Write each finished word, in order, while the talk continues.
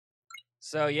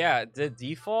So yeah, the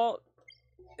default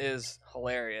is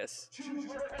hilarious.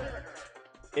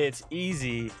 It's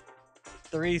easy,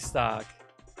 3 stock.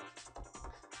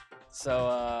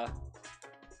 So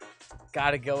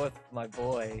gotta go with my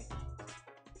boy,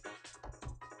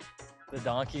 the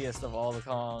donkiest of all the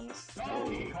Kongs.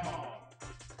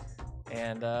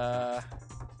 And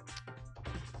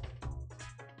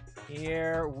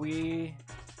here we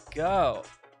go.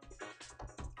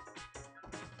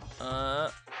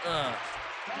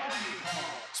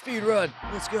 Speed run,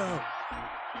 let's go.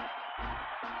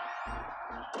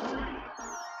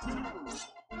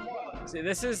 See,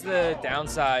 this is the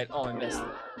downside. Oh, I missed it.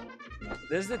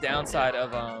 This is the downside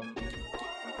of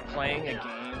playing a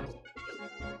game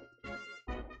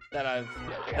that I've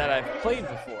played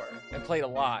before and played a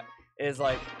lot. Is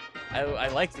like I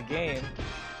like the game,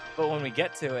 but when we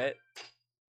get to it,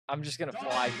 I'm just gonna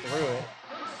fly through it.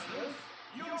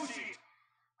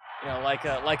 You know, like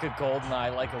a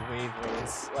GoldenEye, like a Wave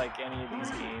Race, like any of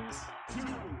these games.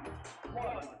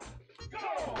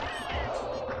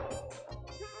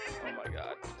 Oh my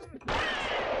god.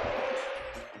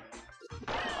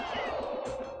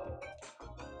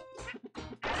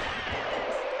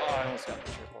 Oh, I almost got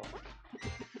the triple.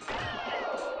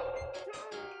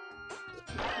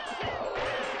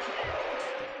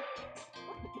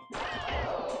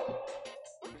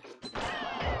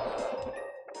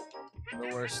 The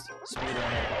worst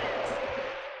speedrunner.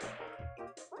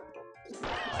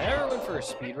 I never went for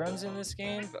speedruns in this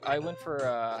game, but I went for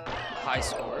high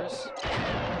scores.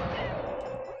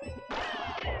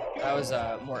 That was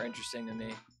more interesting to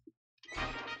me.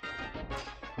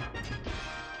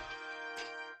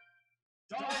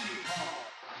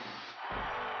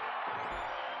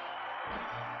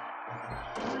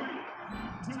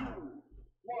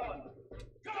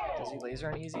 Does he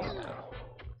laser on easy? No.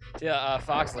 Yeah,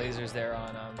 Fox lasers there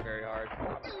on very hard.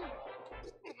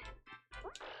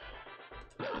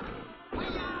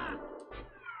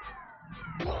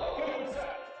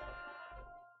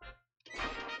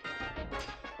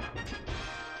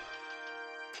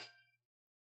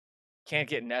 Can't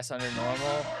get Ness under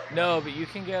normal. No, but you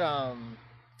can get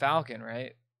Falcon,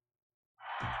 right?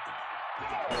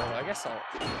 Oh, I guess I'll.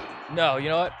 No, you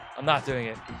know what? I'm not doing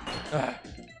it.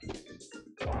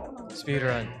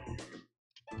 Speedrun.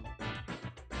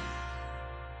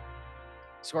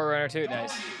 Score runner 2,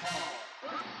 nice.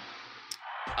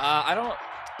 I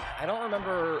don't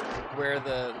remember where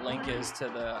the link is to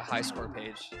the high score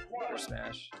page for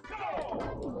Smash.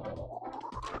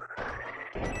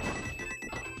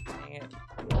 Dang it.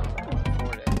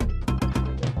 Afford it.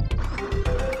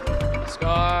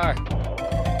 Scar.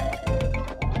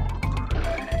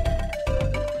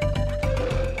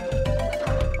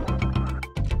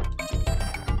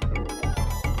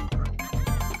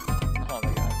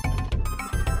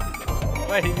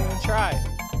 Wait, he didn't even try.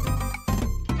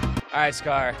 Alright,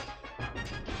 Scar.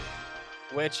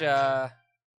 Which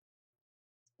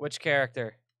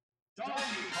character?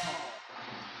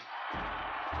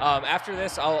 After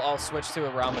this, I'll switch to a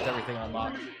round with everything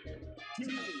unlocked.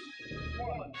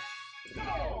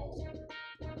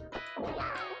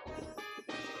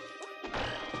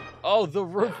 Oh, the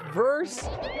reverse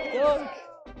dunk.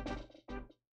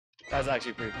 That's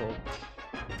actually pretty cool.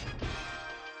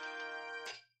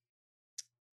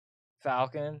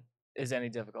 Falcon is any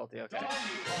difficulty, okay.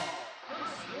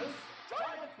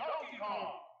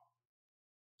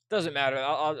 Doesn't matter.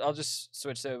 I'll just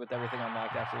switch to it with everything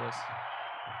unlocked after this.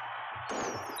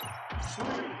 3,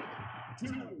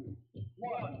 2,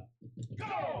 1,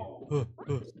 go!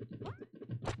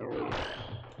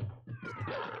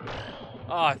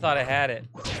 Oh, I thought I had it.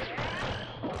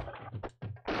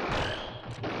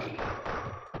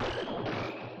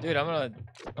 Dude, I'm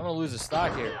gonna lose a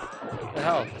stock here. What the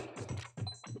hell?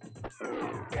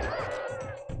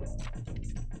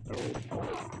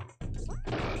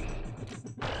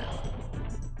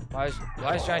 Why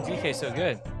is Giant DK so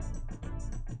good?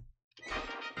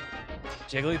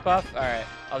 Jigglypuff? Alright,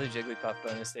 I'll do Jigglypuff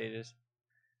bonus stages.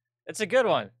 It's a good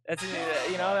one. It's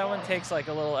you know, that one takes like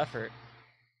a little effort.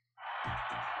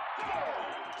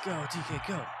 Go, DK,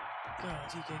 go! Go,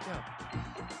 DK, go!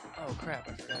 Oh crap,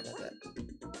 I forgot about that.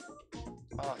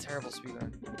 Oh, terrible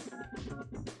speedrun.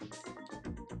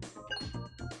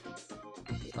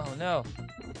 Oh no.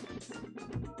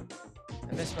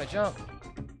 I missed my jump.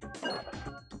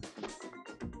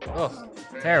 Oh,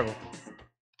 terrible.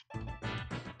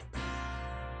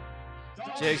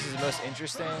 Jigs is the most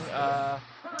interesting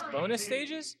bonus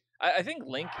stages. I think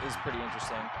Link is pretty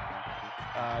interesting.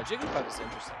 Jigglypuff is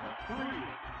interesting though.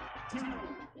 3, 2,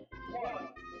 1,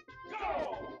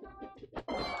 go!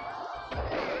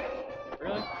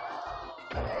 Really?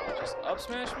 Just up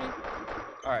smash me?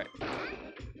 Alright.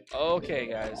 Okay,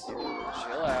 guys.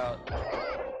 Chill out.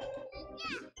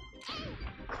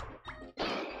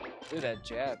 Dude, that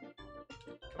jab.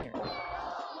 Come here.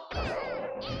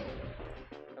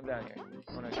 Come down here.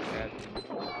 I want to grab you.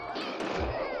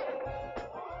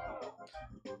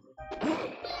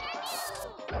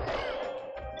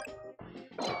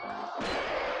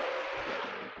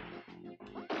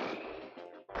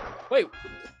 Wait,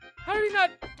 how did he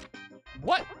not?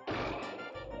 What?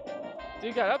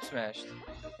 Dude got up smashed.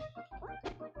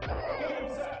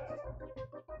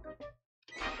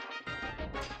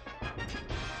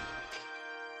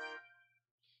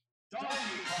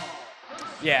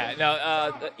 Yeah,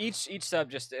 no. Each sub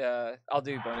just I'll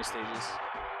do bonus stages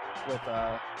with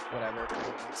whatever.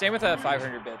 Same with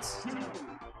 500 bits.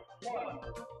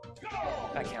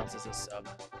 That counts as a sub.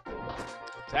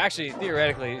 So actually,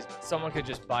 theoretically, someone could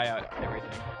just buy out everything.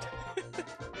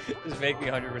 Just make me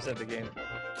 100% the game.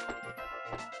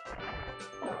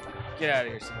 Get out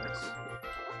of here, Simmons.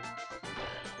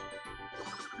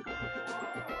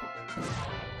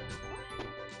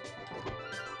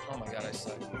 Oh my god, I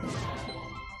suck.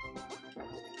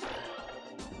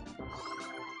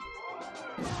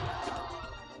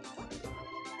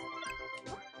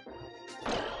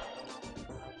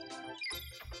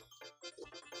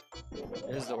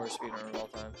 This is the worst speedrun of all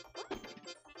time.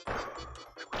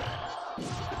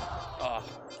 Oh.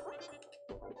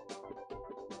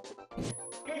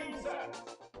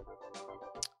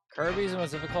 Kirby's the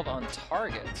most difficult on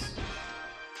targets.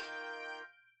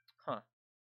 Huh.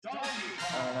 I don't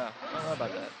know. I don't know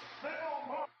about that.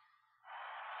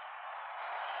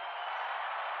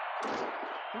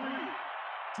 Three,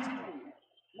 two,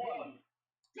 one,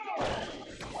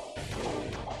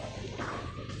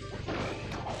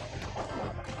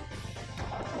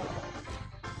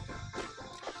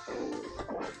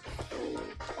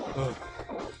 go!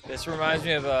 This reminds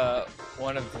me of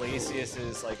one of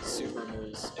Glacius's like super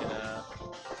moves in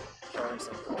Killer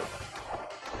Instinct.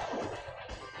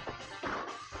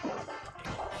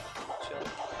 Chill.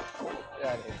 Get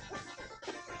out of here.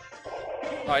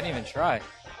 Oh, I didn't even try.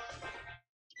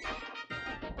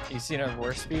 You seen a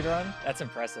worse speedrun? That's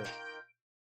impressive.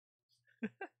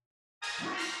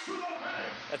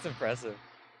 That's impressive.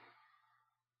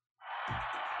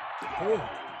 Oh,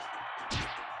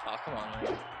 come on,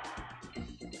 man.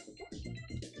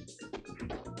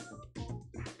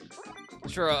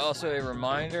 Sure, also a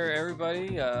reminder,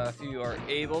 everybody, if you are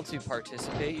able to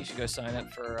participate, you should go sign up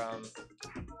for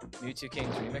Mewtwo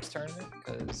King's Remix Tournament,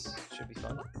 because it should be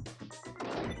fun.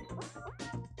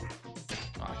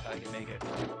 Oh, I thought I could make it.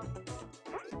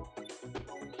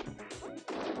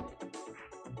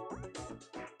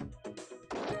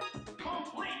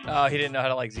 Oh, he didn't know how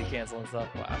to like Z-cancel and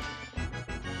stuff. Wow.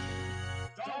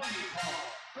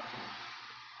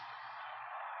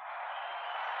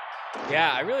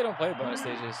 Yeah, I really don't play bonus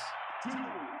stages. 2, 1,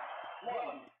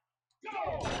 go!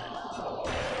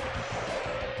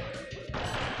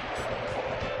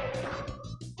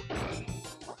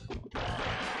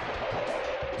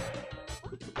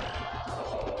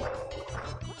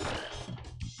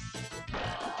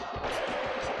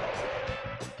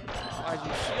 Why'd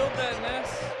you shield that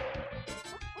mess?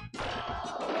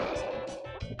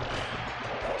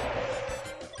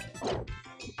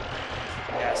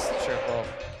 Yes, triple.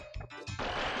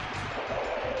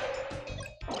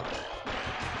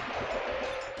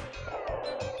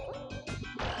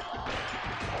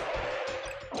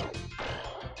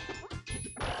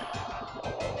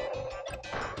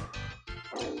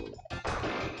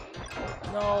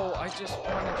 No, I just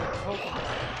wanted to Pokemon.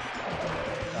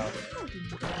 No.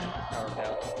 Power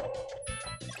down.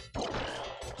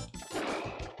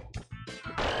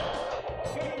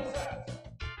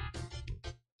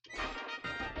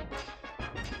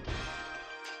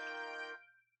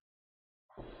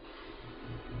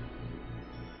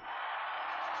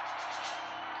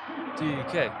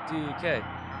 DK.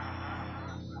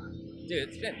 Dude,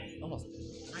 it's been almost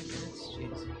 9 minutes.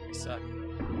 Jeez, I suck.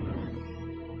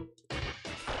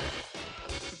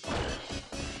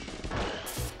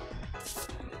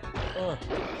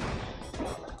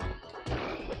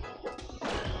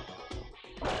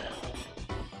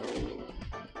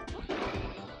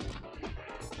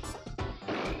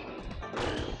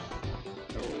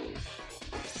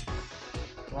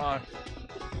 Come on.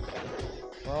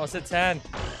 We're almost at 10.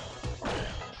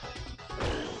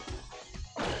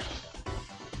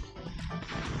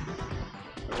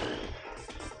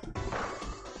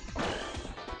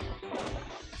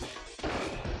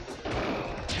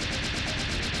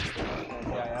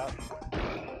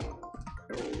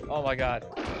 Oh my god.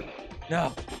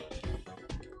 No.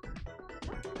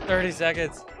 30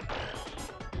 seconds.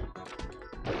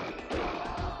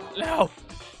 No.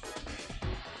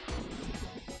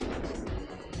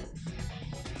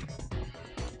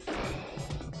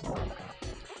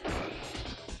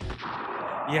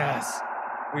 Yes,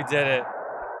 we did it.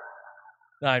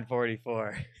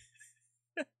 9:44.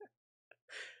 All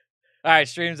right,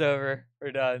 stream's over.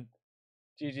 We're done.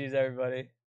 GG's, everybody.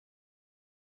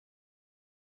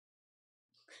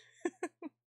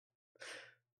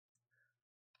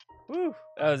 Woo,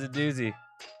 that was a doozy.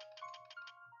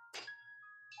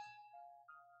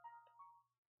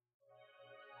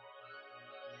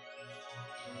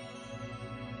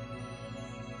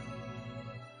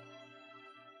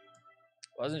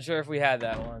 Wasn't sure if we had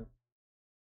that one.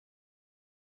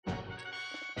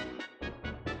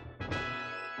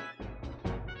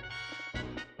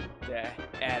 Yeah,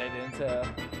 add it into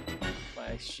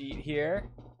my sheet here.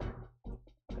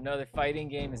 Another fighting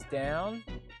game is down.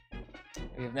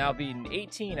 We have now beaten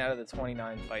 18 out of the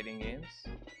 29 fighting games,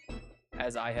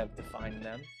 as I have defined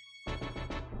them.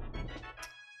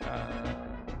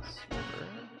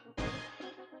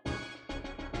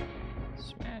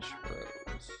 Smash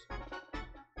Bros.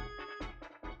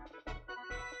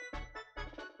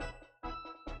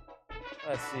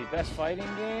 Let's see, best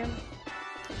fighting game?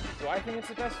 Do I think it's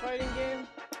the best fighting game?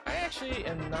 I actually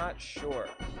am not sure.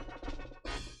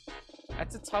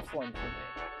 That's a tough one for me.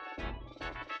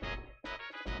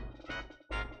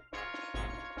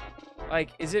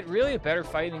 Like, is it really a better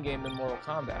fighting game than Mortal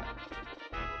Kombat?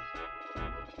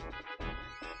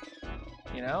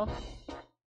 You know?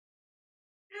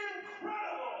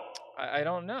 I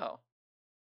don't know.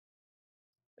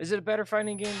 Is it a better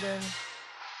fighting game than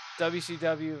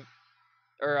WCW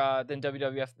or than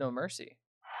WWF No Mercy?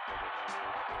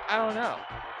 I don't know.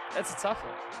 That's a tough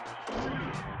one.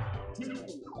 3, 2,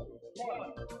 1,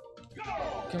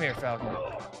 go! Come here, Falcon.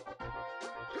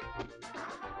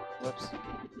 Whoops.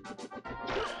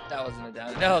 That wasn't a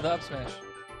down. No, the up smash.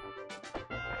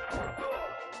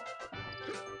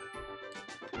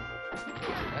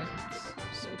 That's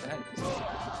so bad.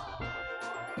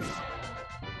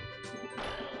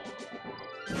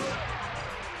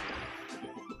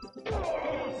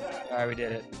 Alright, we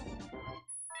did it.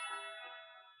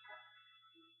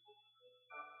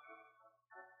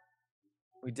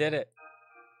 We did it.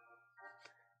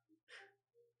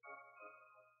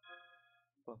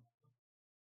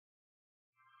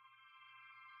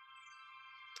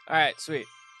 Alright, sweet.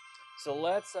 So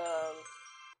let's I'll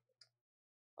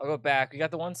go back. We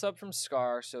got the 1 sub from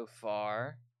Scar so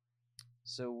far.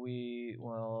 So we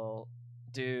will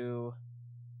do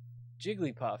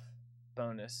Jigglypuff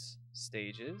bonus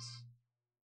stages.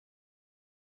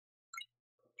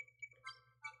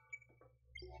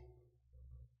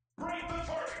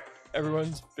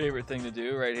 Everyone's favorite thing to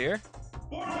do right here.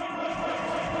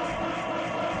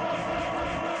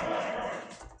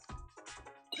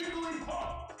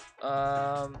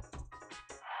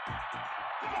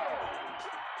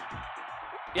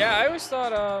 Yeah, I always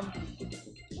thought alright,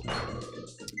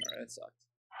 that sucked.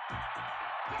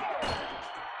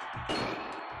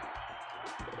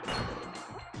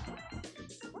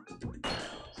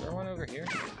 Is there one over here?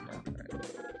 No, alright.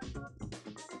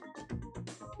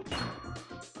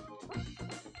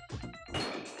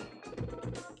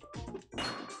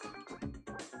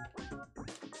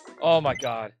 Oh my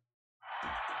god.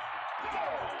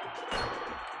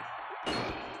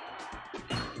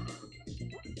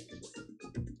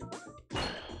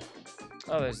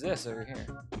 Oh, there's this over here.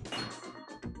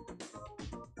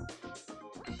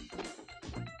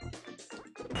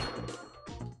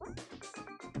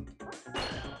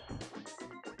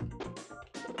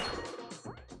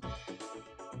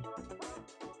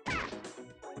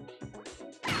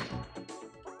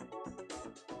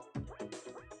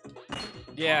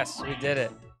 Yes, we did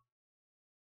it.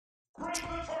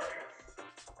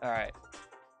 Alright.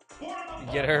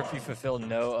 You get her if you fulfill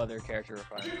no other character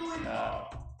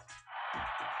requirements.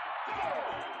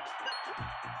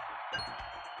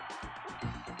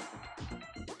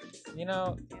 You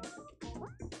know...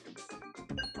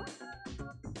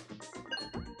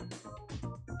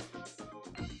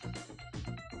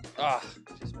 Ah,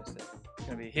 just missed it. It's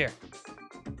gonna be here.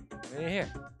 Right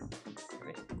here.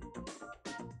 Right.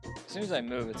 As soon as I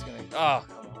move, it's gonna... Oh,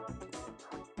 come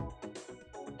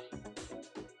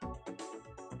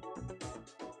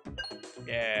on.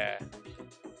 Yeah.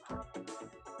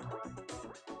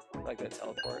 I like that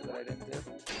teleport that I didn't do.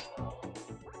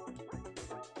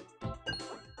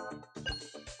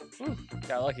 Whew,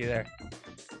 got lucky there.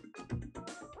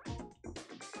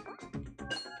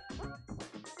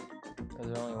 Was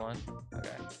there only one?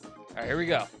 Okay. Alright, here we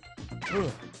go.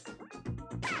 Whew.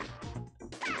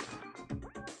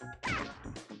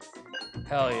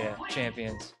 Hell yeah,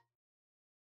 champions.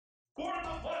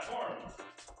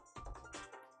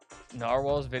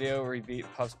 Narwhal's video where he beat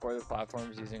Puff's board the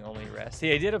platforms using only rest.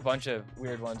 Yeah, he did a bunch of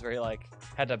weird ones where he like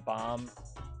had to bomb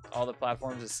all the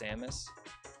platforms as Samus.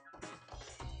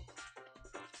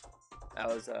 That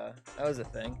was a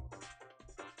thing.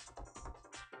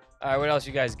 All right, what else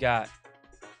you guys got?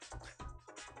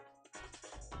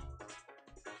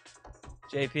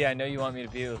 JP, I know you want me to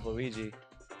be with Luigi.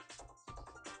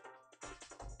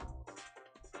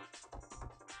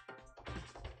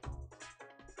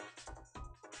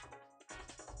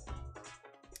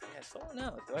 Yeah, I still don't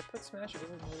know. Do I put Smash over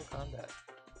Mortal Kombat?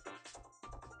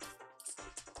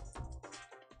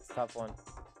 It's a tough one.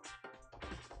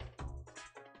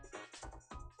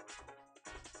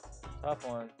 Tough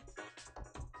one.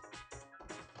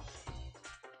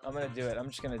 I'm gonna do it. I'm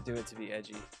just gonna do it to be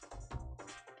edgy.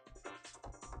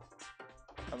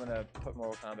 I'm gonna put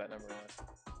Mortal Kombat #1.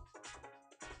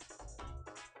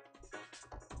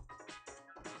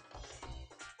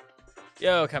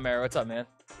 Yo, Chimera, what's up, man?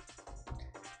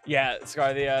 Yeah,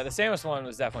 Scar, the Samus one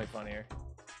was definitely funnier.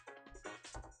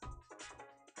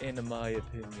 In my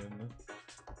opinion.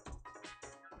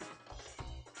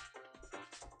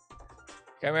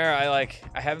 Chimera, I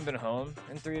haven't been home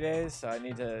in 3 days, so I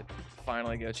need to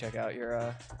finally go check out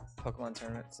your Pokemon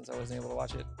tournament since I wasn't able to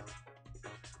watch it.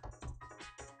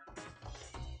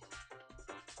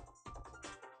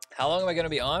 How long am I gonna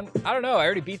be on? I don't know. I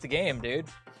already beat the game, dude.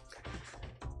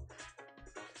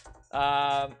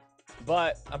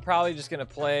 But I'm probably just gonna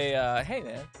play. Hey,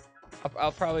 man,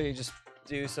 I'll probably just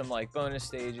do some like bonus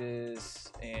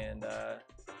stages and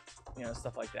you know,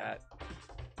 stuff like that.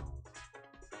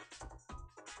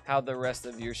 How'd the rest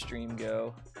of your stream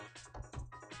go?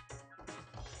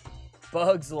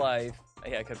 Bug's Life.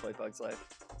 Yeah, I could play Bug's Life.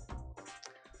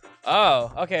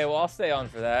 Oh, okay. Well, I'll stay on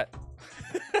for that.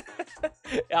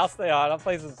 Yeah, I'll stay on. I'll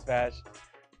play some Smash.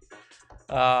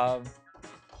 I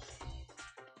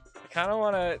kind of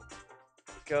want to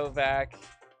go back.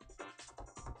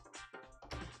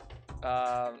 Hold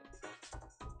on,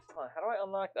 how do I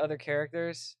unlock the other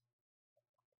characters?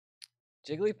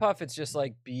 Jigglypuff, it's just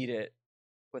like beat it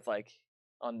with like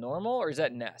on normal, or is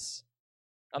that Ness?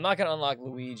 I'm not gonna unlock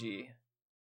Luigi.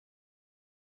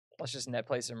 Let's just net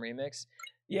play some remix.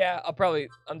 Yeah,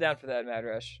 I'm down for that, Mad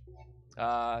Rush. You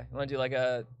wanna do like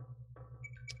a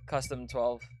custom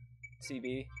 12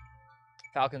 CB?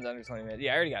 Falcon's under 20 minutes.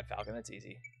 Yeah, I already got Falcon, that's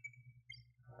easy.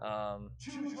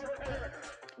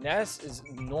 Ness is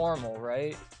normal,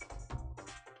 right?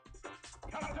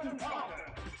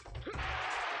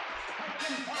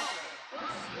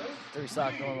 Three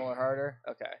stock normal or harder?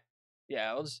 Okay.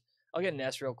 Yeah, I'll get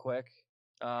Ness real quick.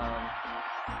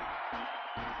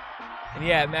 And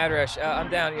yeah, Mad Rush, I'm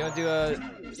down. You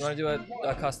wanna do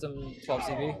a custom 12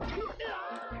 CV?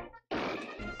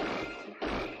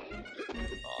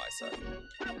 Oh, I suck.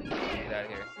 Get out of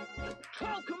here.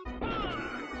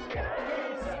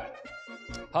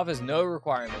 Puff has no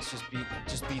requirements. Just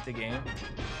beat the game.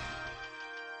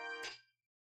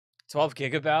 12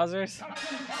 Giga Bowsers?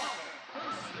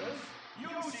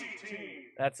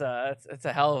 That's a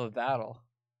hell of a battle.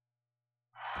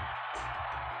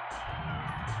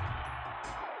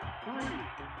 3,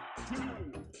 2,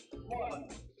 1,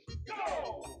 go!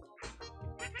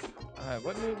 Alright,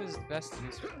 what move is best to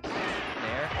use for this?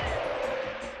 Nair?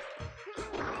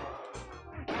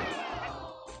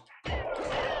 I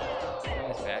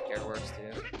think back air works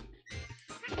too.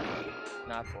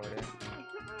 Not forward air.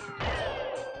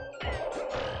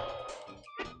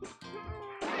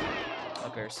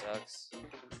 Up air sucks.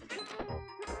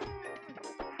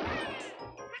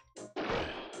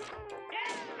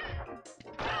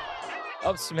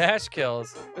 Up smash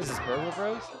kills. What is this, Burger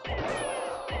Bros?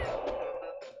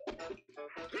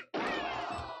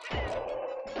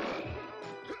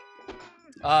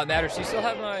 Matters, do you still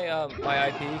have my my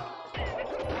IP?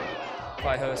 If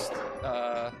I host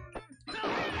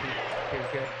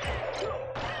here.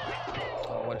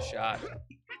 Oh, what a shot.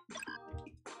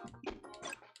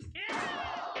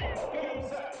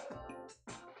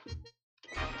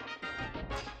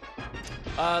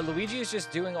 Luigi is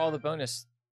just doing all the bonus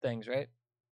things, right?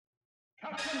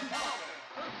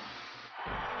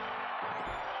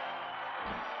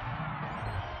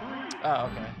 Oh,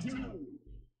 okay.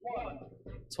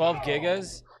 12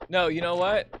 gigas? No, you know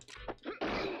what?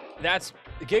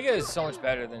 Giga is so much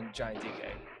better than Giant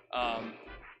DK. Oh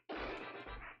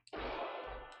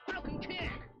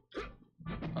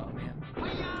man.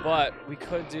 But we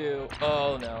could do.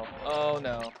 Oh no. Oh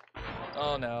no.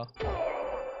 Oh no.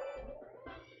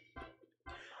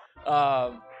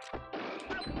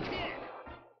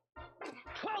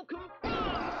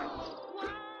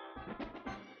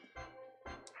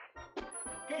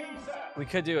 We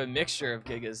could do a mixture of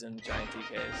Gigas and Giant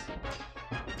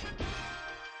DKs.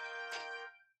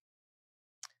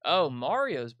 Oh,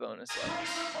 Mario's bonus levels.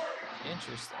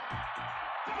 Interesting.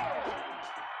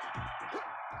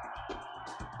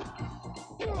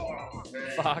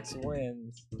 Fox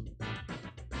wins.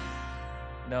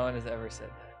 No one has ever said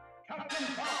that. Captain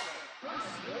Falcon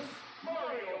versus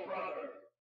Mario Brothers.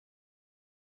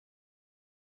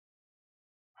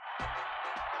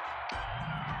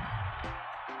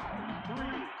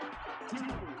 Three, two,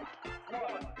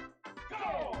 one,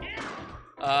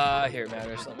 go! Here,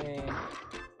 Matters. Let me.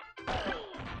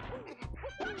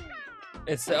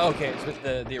 It's okay. It's with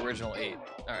the original 8.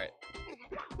 All right.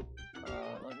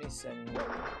 Let me send you.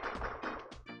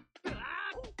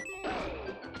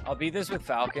 I'll beat this with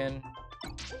Falcon,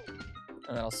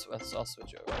 and then I'll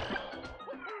switch over.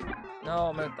 No,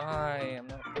 I'm gonna die. I'm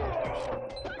not.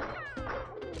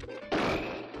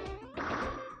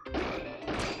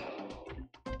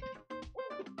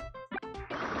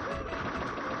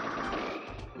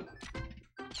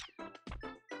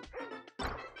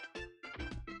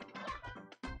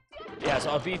 Yeah,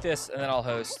 so I'll beat this, and then I'll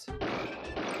host. And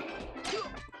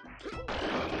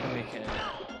we can.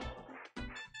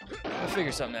 We'll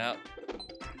figure something out.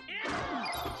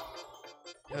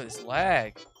 Yo, this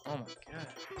lag. Oh my god.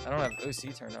 I don't have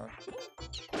OC turned on.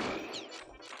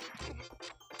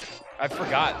 I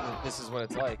forgot that this is what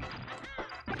it's like.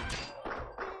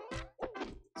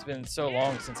 It's been so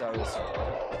long since I was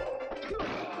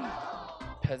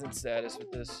peasant status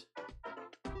with this.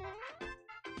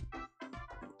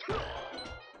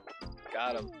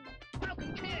 Got him.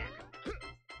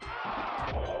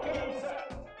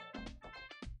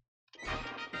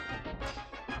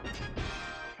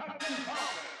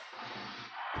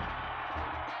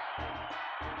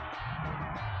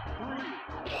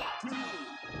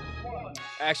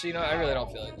 Actually, you know, I really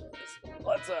don't feel like doing this.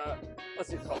 Let's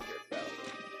do Call of Duty Battle.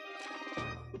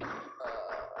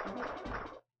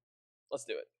 Let's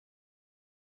do it.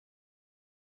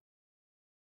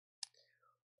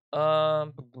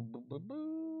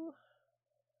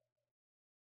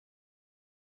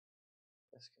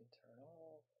 This can turn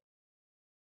off.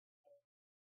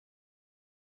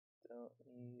 Don't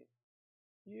need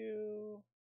you.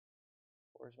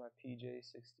 Where's my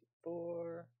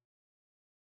PJ64?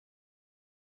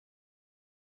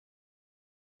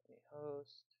 Let me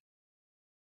host.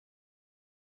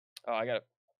 Oh, I gotta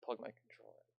plug my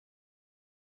controller.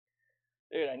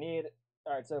 Dude, I need.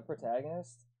 Alright, so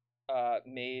Protagonist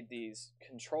made these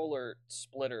controller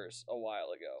splitters a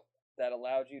while ago that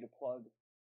allowed you to plug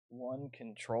one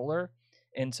controller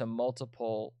into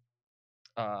multiple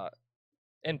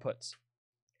inputs.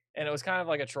 And it was kind of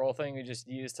like a troll thing we just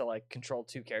used to like control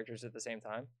two characters at the same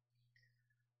time.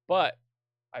 But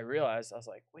I realized, I was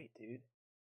like, wait, dude,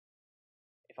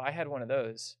 if I had one of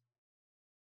those,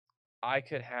 I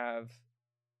could have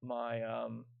my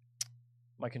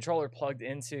my controller plugged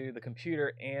into the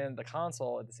computer and the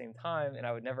console at the same time, and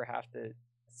I would never have to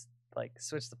like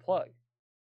switch the plug.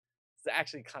 It's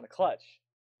actually kind of clutch.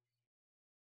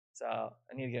 So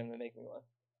I need to get him to make me one.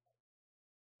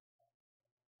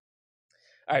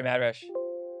 All right, Mad Rush,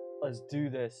 let's do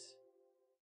this.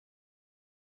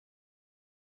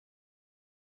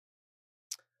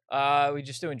 We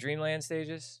just doing Dreamland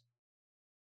stages.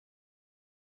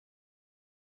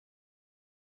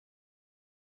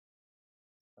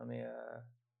 Let me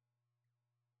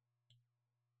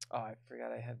oh, I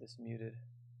forgot I had this muted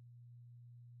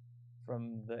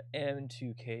from the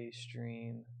M2K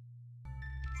stream.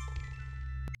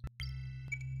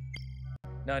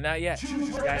 No, not yet.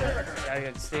 Gotta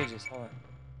get stages. Hold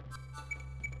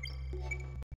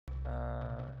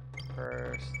on.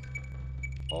 First,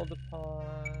 hold the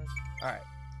pause. All right.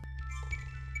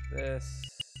 This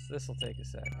will take a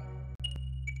sec.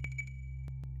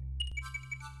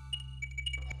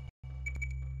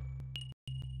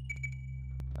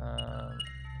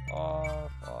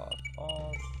 Off.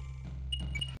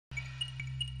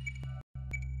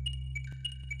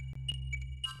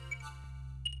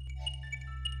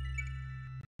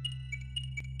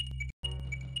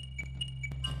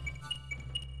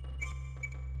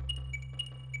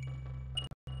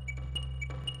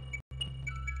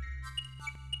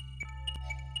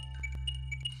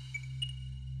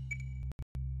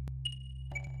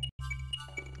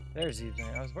 There's Zeeb's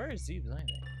landing. Where is Zeeb's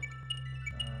landing?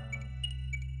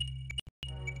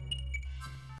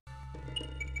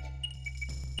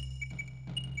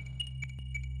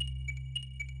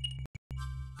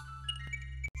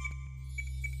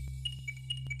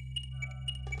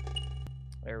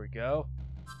 There we go.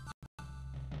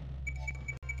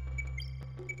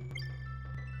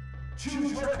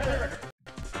 Choose your character.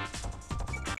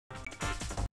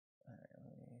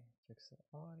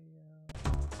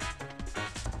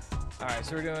 Alright,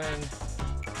 so we're doing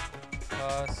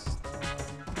custom.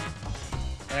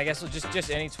 And I guess we'll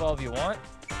just any 12 you want,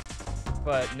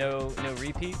 but no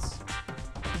repeats.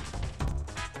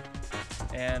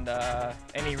 And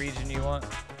any region you want.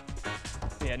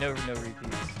 Yeah, no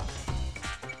repeats.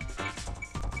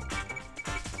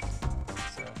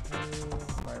 So who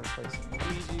am I replacing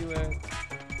Luigi with?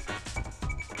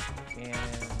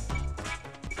 And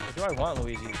or do I want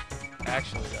Luigi?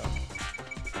 Actually though.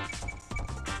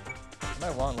 I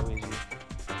might want Luigi.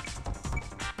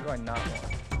 Who do I not want?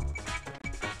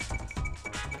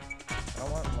 I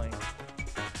don't want Link.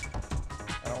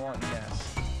 I don't want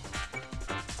Ness.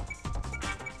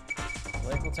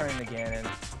 Link will turn into Ganon.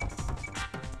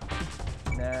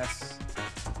 Ness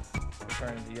will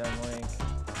turn into Young Link.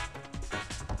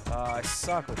 I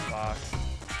suck with Fox.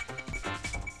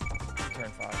 I'll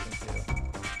turn Fox into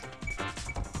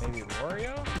maybe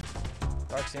Wario?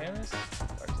 Dark Samus?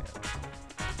 Dark Samus.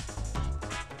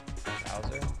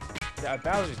 Bowser? Yeah,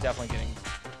 Bowser's definitely getting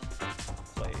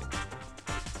played.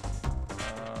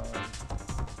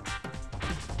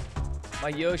 My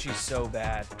Yoshi's so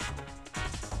bad.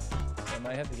 So I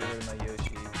might have to get rid of my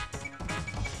Yoshi.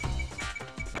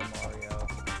 My Mario.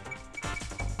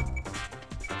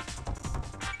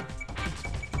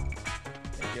 I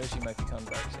think Yoshi might become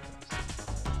Dark Samus.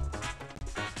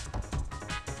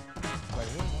 Do I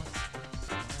really want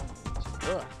Samus?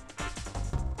 Ugh.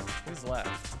 Who's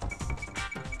left?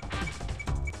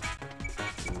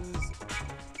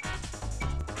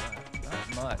 Not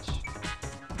much.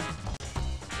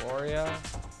 Wario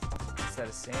instead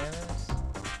of Samus.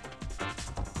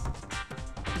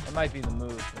 That might be the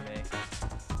move for me.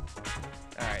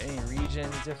 Alright, any region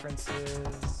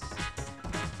differences?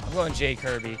 I'm going J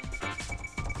Kirby.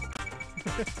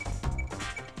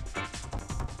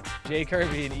 J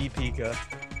Kirby and E Pika.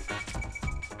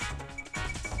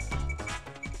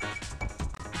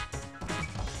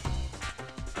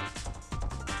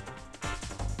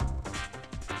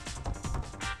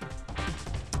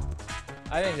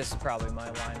 I think this is probably my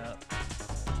lineup.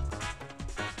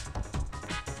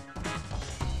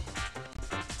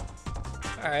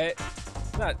 Alright.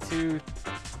 Not too...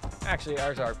 Actually,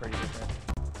 ours are pretty different.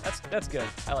 That's good.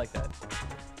 I like that.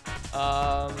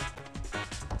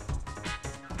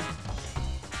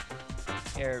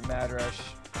 Here, Mad Rush.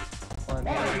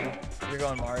 You're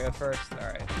going Mario first?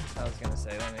 Alright. I was gonna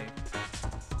say, let me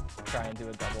try and do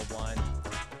a double blind.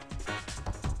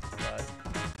 But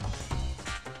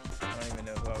I don't even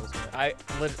know who I was going to...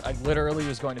 I literally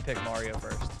was going to pick Mario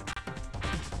first.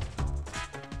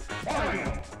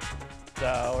 Mario.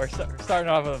 So we're starting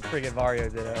off with a freaking Mario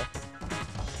Ditto.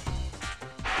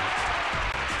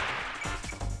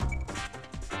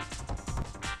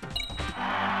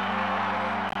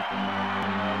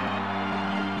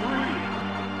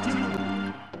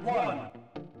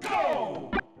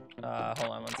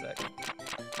 Hold on one sec.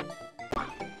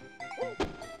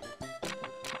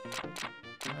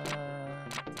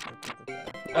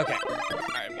 Okay.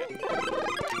 Alright, I'm good.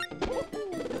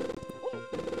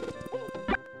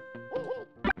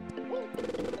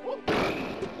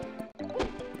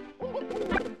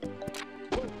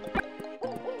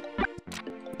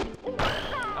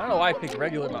 I don't know why I picked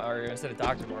regular Mario instead of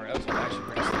Dr. Mario. That was actually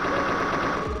pretty stupid.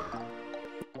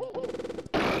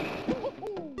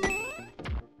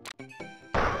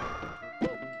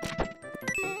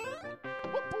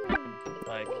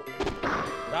 Like,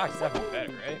 Doc's definitely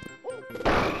better, right? We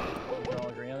can all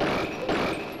agree on that?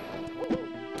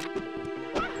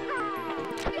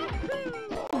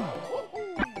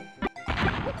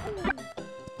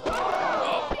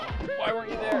 Oh, why weren't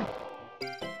you there?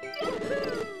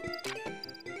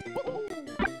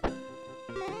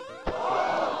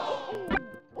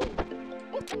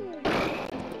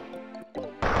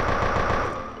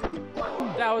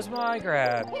 That was my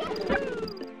grab.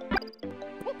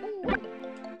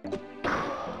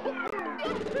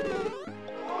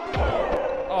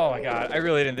 Oh my god, I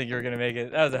really didn't think you were gonna make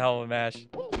it. That was a hell of a mash. Dude,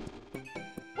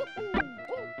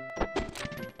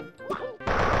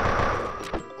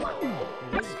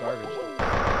 this is garbage.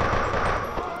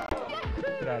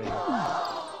 Get out of here.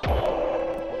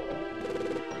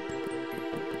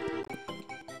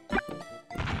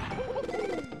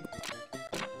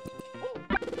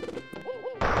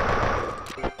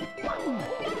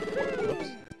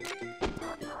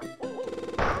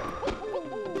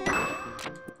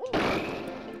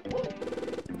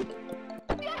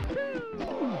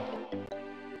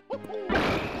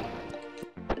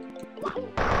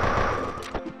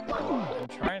 I'm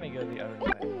trying to go the other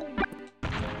way.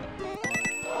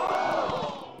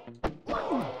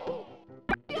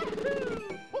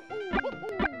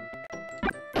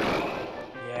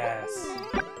 Yes.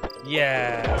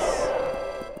 Yes.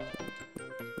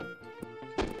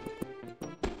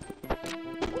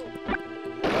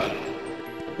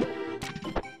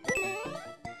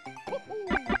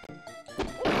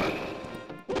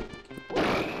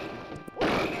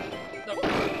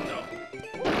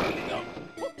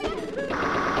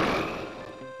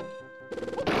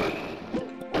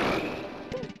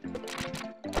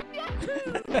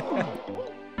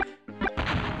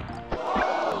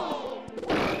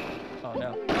 Oh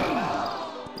no.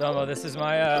 Domo, this is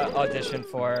my audition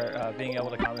for being able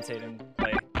to commentate and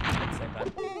play at the same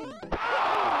time.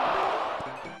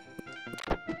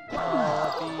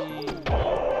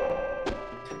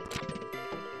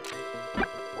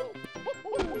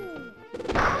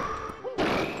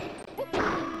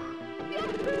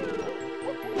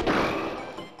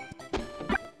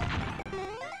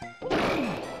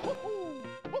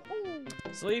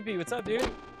 Sleepy, what's up, dude?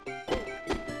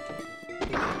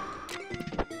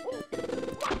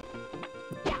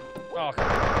 Oh,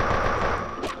 come on.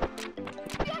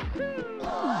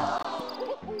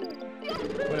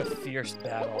 What a fierce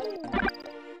battle.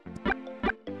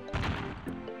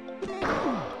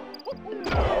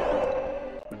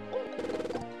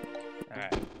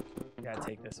 Alright. Gotta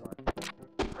take this one.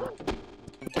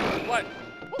 What?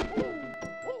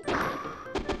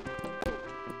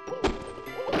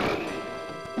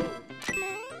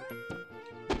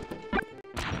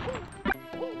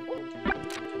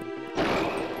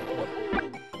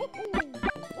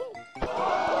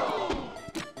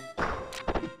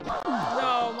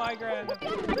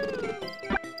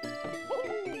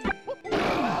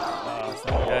 Oh, it's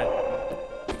not good.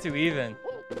 It's too even.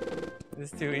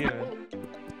 It's too even.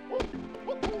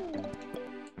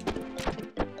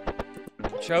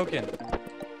 I'm choking.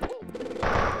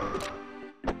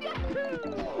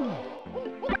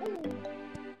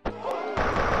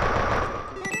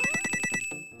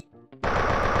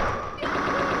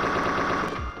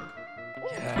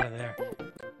 Get out of there.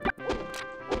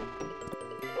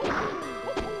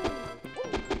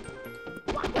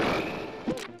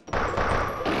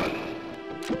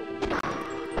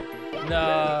 No.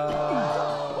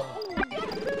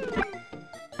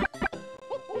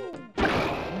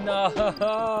 No.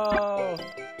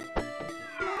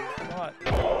 Come on.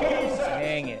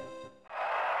 Dang it.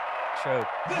 Choke.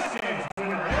 This game's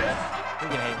winner is... We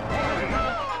can hate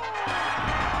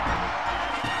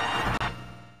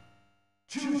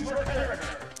Choose your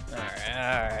character.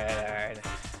 Alright.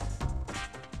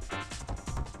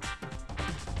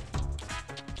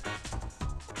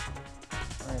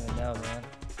 I don't even know, man.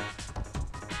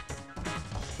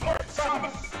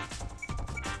 Samus.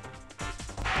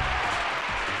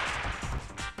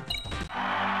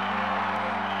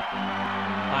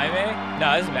 Jaime? No,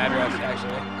 this is Mad Rush,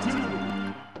 actually. 2,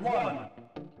 1,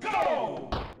 go!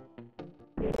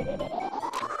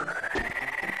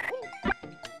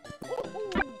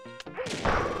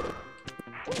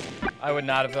 I would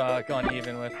not have gone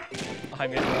even with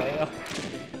Jaime and Mario.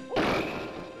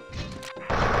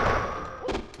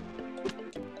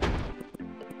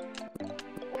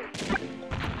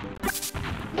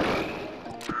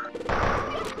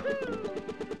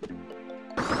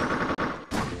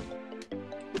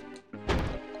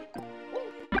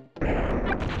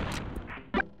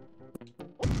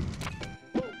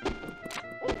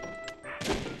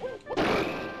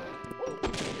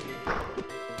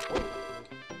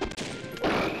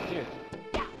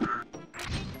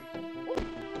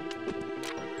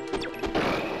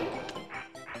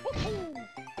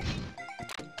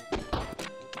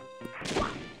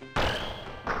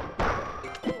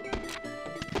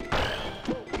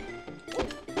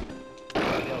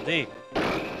 LD.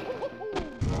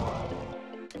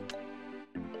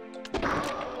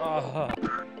 Oh.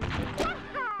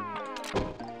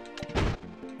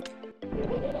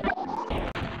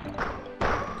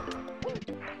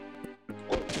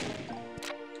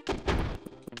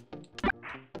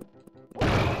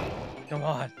 Come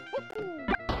on.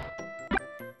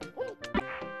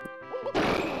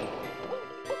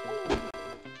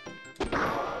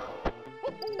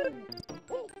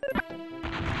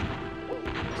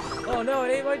 Oh no,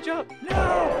 it ate my jump! No!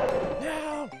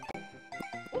 No!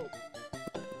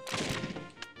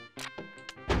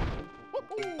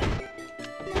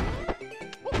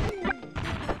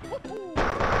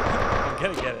 I'm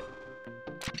gonna get it.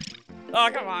 Oh,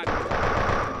 come on!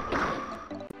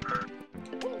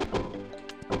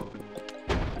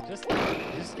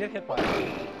 Just get hit by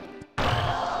it.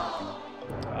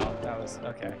 Oh, that was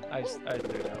okay. I just threw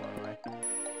that one away.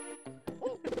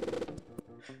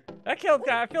 That killed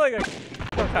I feel like that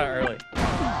killed kind of early.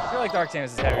 I feel like Dark Samus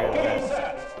is heavier than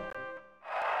that.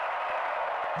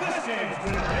 This game's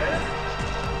winner is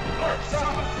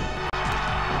Darkhorse.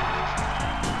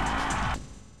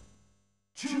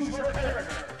 Choose your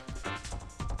character.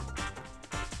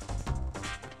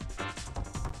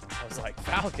 I was like,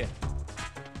 Falcon.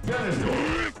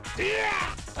 Ganondorf.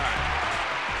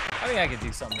 Alright. I think I could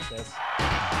do something with this.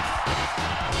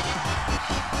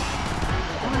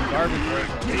 Garbage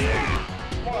version.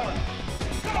 1,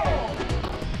 go!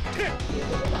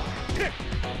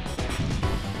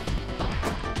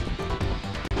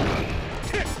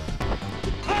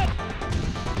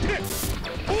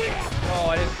 Oh,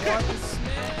 I didn't want to snap.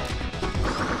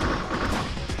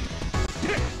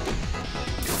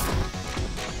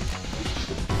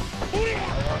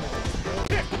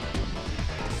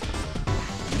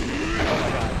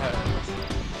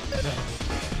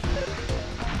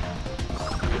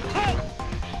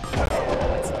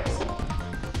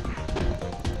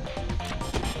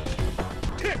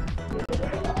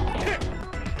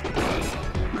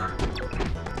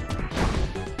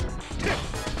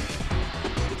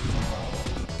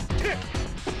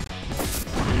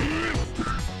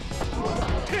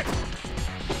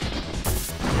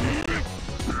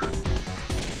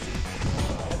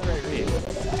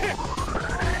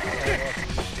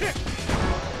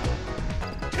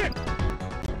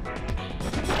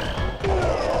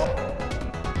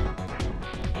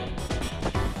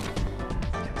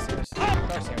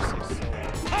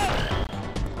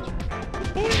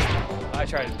 I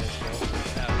tried to miss, bro.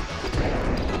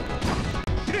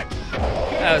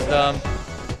 That was dumb.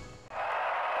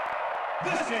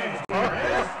 This game's winner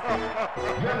is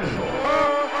Ganondorf.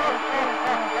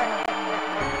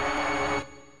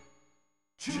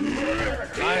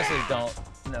 I honestly don't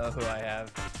know who I have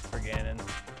for Ganon.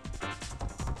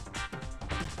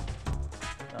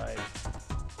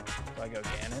 Do I go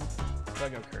Ganon? Do I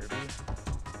go Kirby?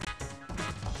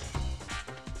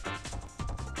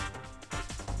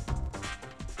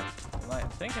 I'm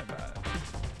thinking about it.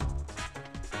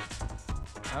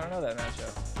 I don't know that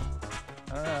matchup.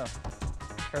 I don't know.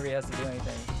 Kirby has to do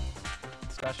anything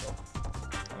special.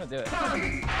 I'm gonna do it.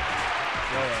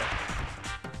 YOLO.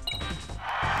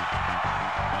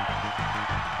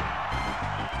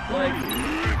 Like, I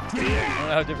don't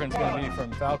know how different it's gonna be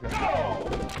from Falcon.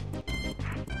 Whoops.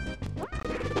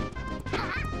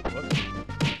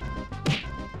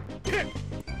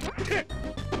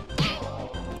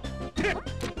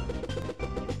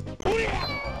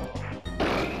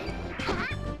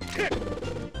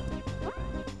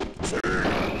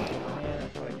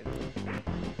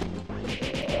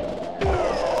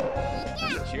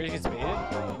 Cheers gets baited?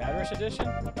 Mad Rush Edition?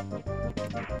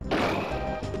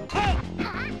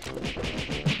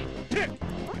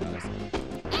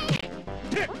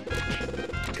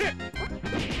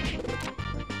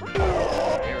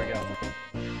 Here we go.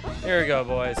 Here we go,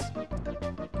 boys.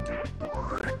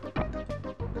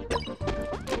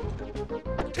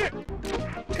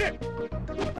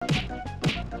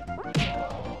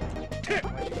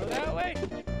 Why'd you go that way?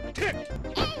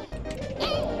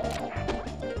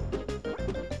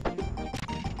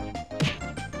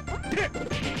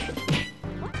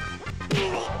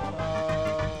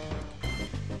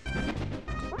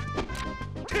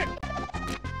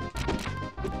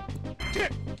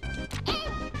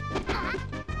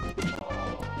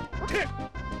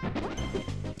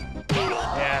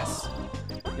 Yes.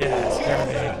 Yes,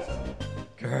 Kirby.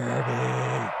 Kirby.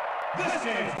 This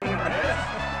game's winner is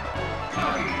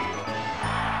Kirby.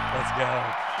 Let's go.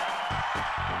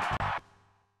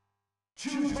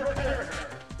 Choose your character.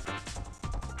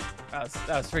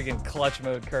 That was freaking clutch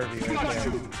mode Kirby right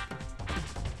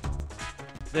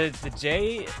there. The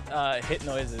J hit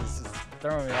noises is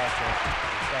throwing me off there.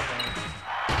 Definitely.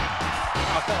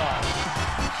 Oh, come on.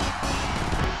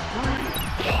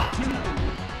 3, 2,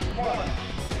 1,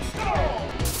 go!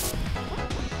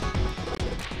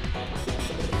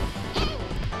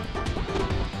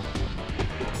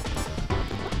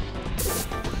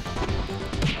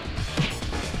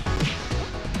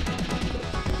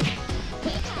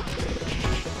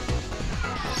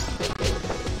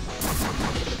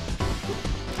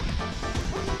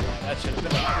 That should have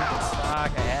been a freaking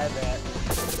stock. I had that.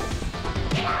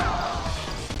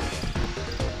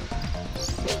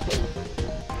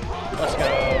 Let's go,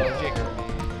 J Kirby.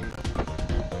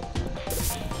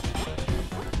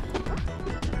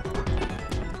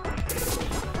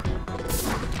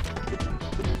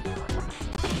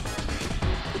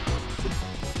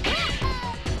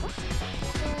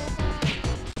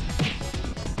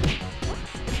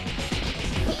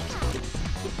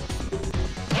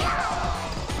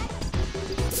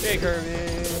 J Kirby.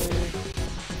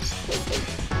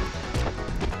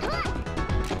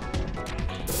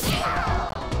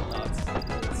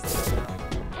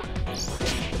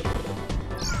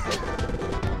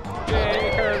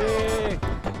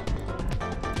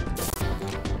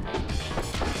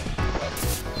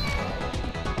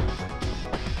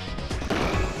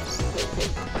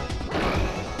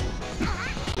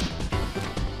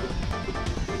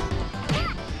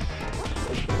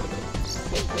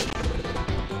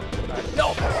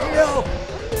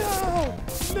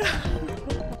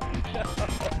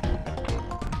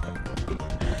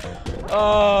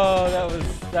 Oh,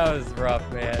 that was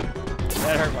rough, man.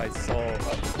 That hurt my soul.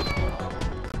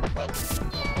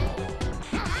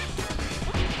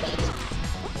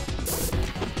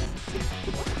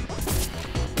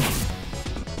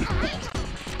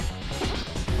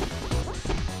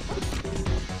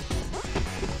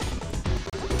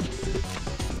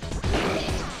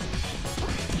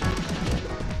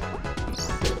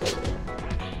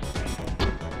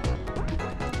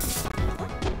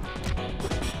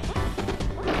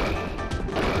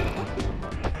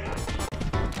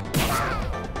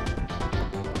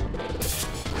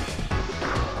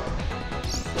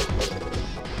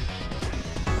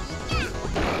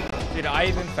 Dude, I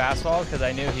even fastballed because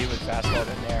I knew he would fastball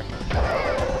in there.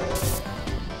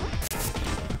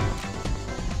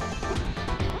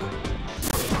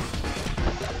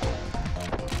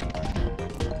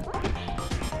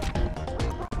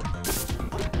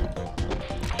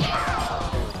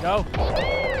 Go.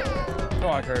 Come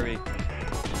on, Kirby.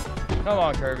 Come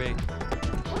on, Kirby.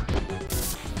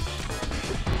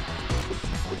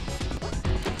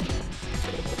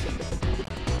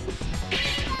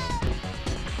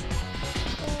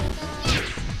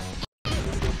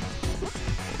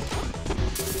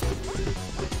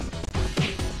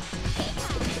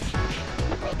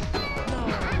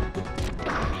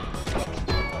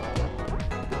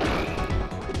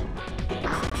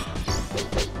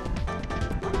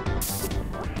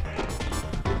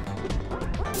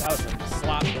 That was a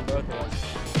slap from both of us.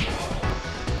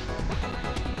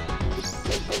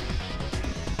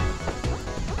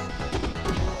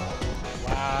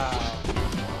 Wow.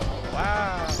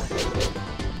 Wow.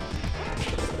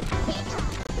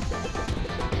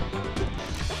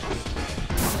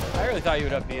 I really thought you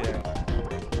would up B there.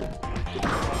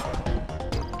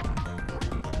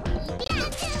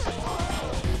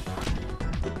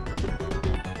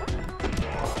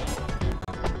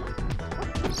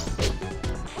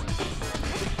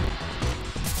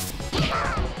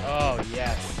 Oh,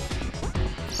 yes.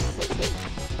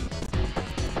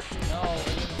 No, I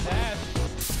didn't dash.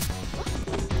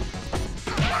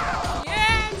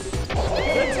 Yes!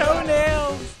 The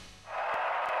toenails!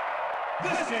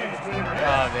 This game's winner is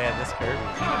Oh, man, this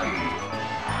Kirby.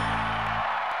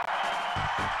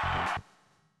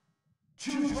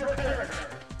 choose your character.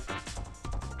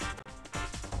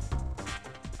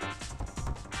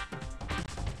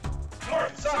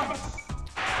 Dark Samus.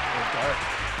 We're dark.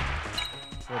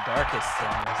 We're darkest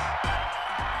Samus.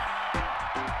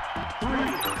 3,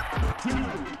 2,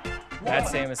 1. That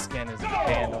Samus skin is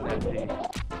banned on FD.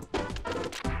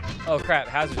 Oh crap,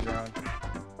 hazards are on.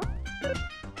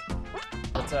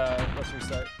 Let's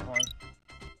restart. Hold on.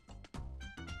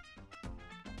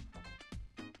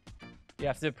 You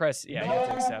have to press, yeah, you have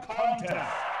to accept.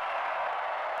 Contest.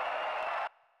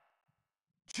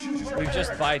 Choose your We've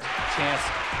just character. by chance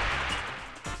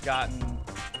gotten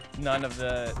none of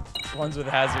the ones with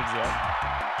hazards yet.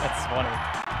 That's funny.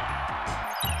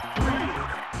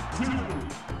 3, 2,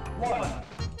 1.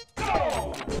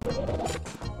 Go!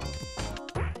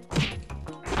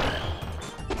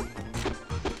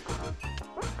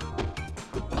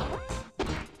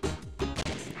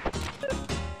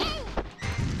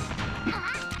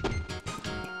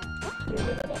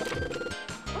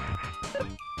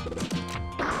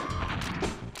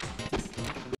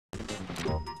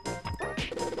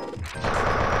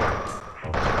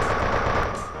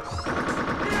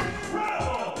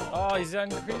 Oh, he's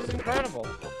incredible.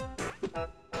 Oh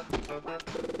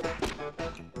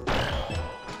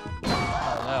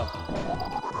no.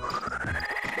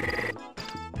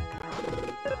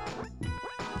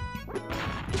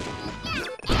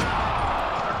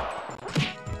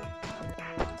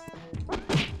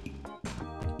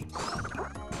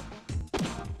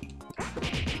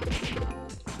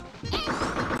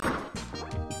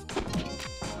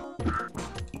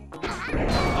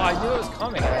 Oh, I knew it was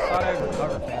coming. I thought I would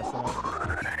recover fast enough.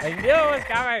 I knew it was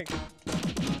coming.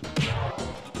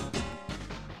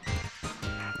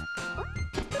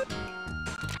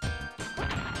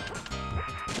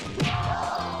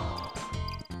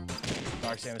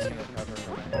 Dark Samus can recover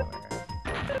from anywhere.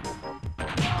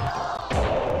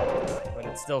 But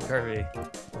it's still Kirby.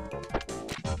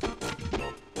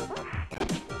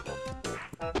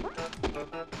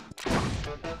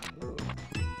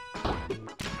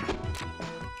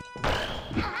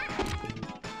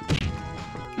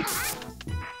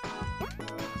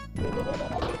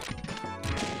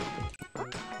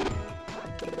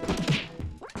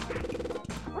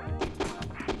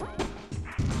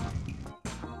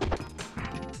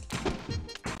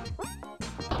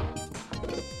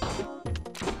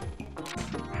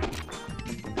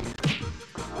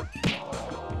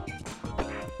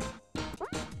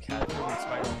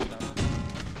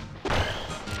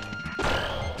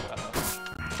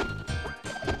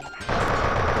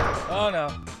 Oh no.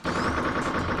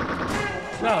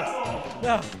 No.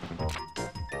 No.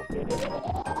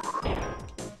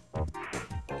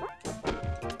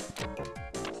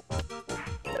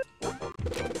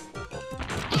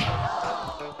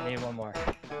 I need one more.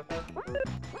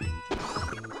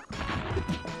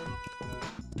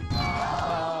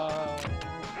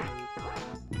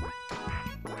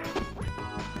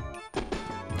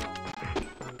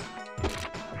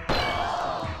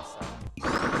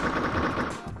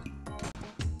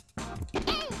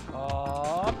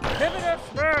 Pivot it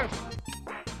first!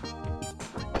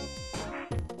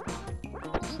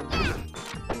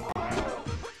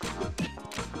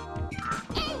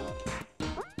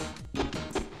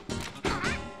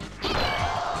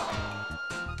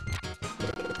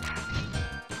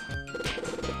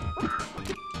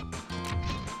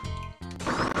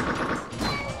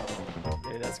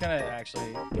 Dude, that's gonna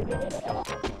actually kill.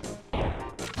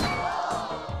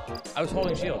 I was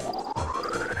holding shield.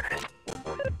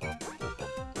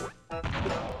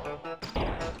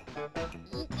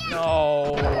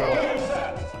 No.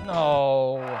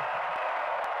 No.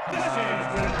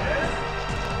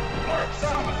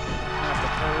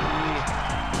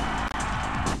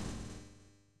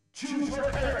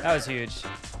 That was huge.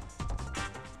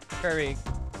 Kirby,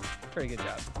 pretty good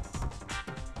job.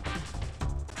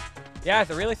 Yeah,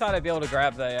 I really thought I'd be able to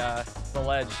grab the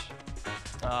ledge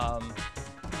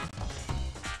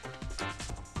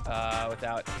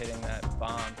without hitting that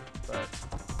bomb, but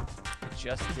it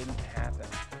just didn't happen.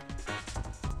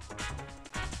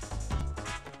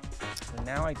 And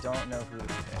now I don't know who to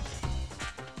pick.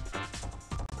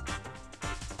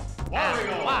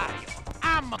 Wario!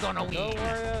 I'm gonna win. Go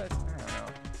Wario?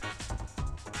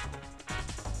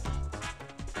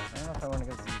 I don't know if I want to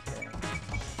go DK.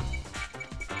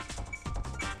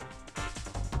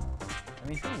 I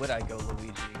mean, who would I go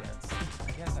Luigi against?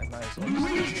 I guess I might as well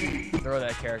just throw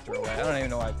that character away. I don't even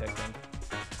know why I picked him.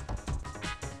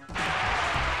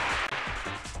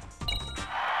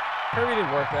 Kirby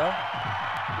did work though.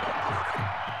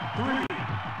 3,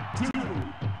 2,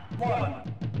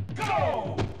 1,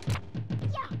 go!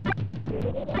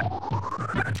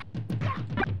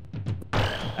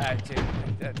 Dude,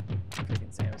 that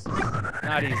freaking Samus.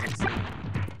 Not easy. See.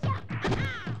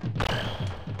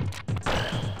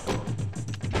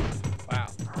 Wow.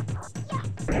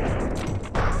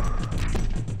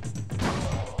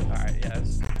 Alright, yes.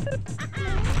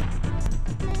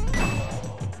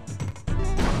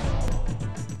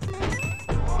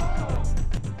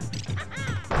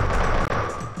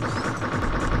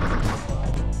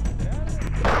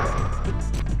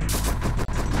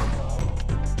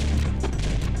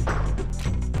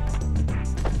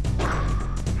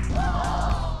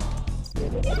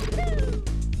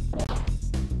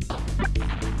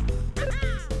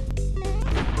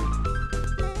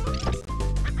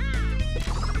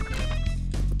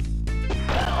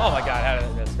 Oh my god, how did I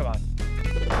miss? Come on.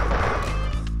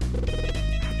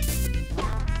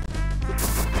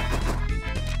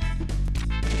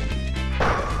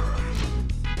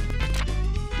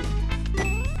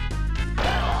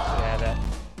 Yeah, that.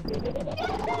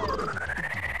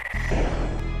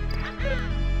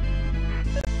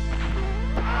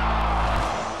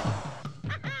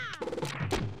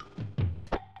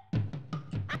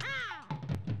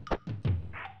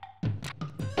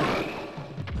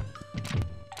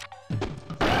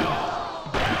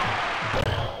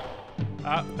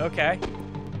 Okay.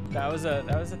 That was a thing.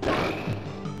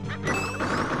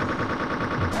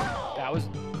 That was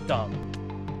dumb.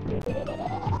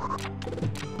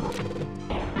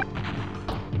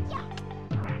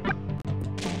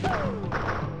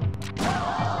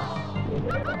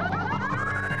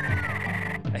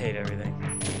 I hate everything.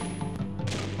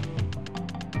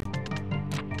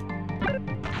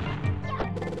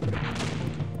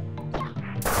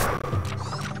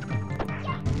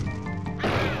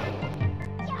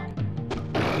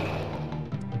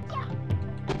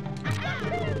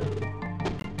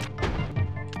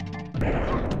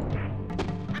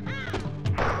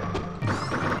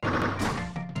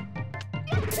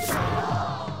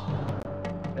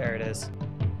 There it is.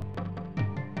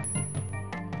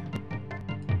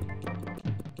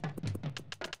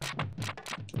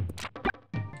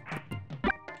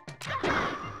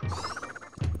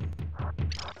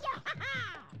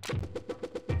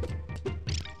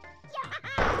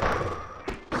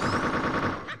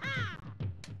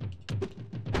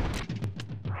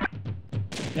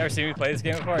 Never seen me play this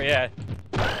game before? Yeah.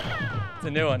 It's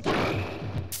a new one.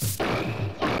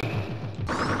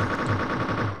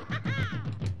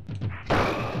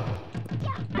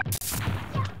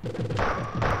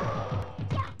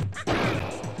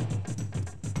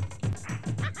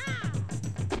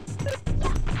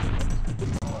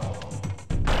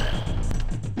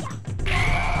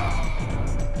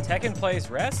 second place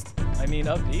rest? I mean,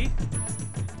 up B?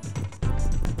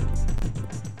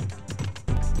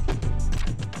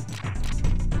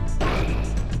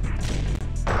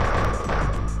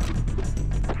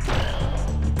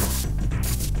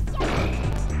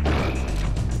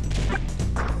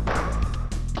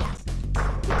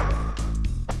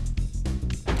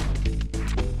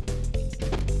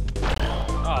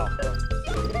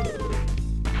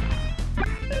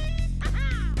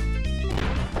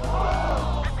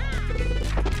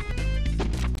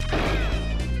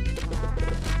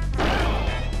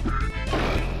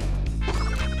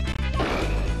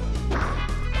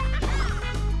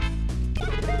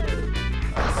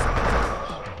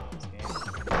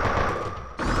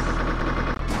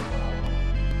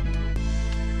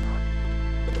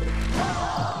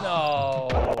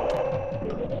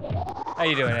 How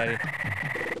you doing, Eddie?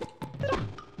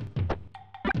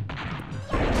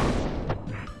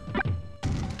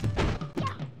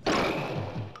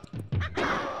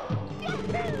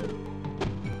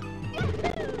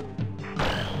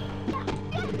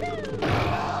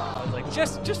 I was like,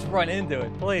 just run into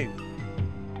it, please.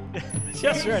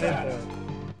 Just run into it.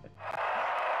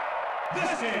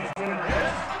 This game's winner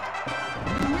is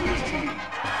Luigi.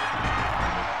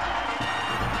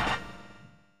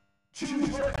 Choose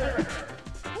your character.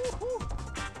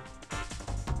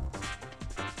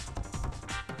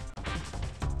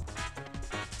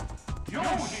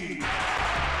 Yoshi.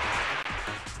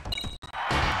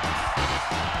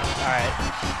 All right.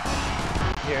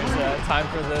 Here's time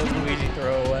for the Luigi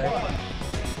throwaway.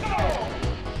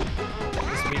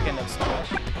 This weekend of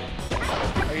Smash.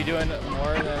 Are you doing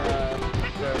more than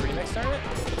the remix tournament?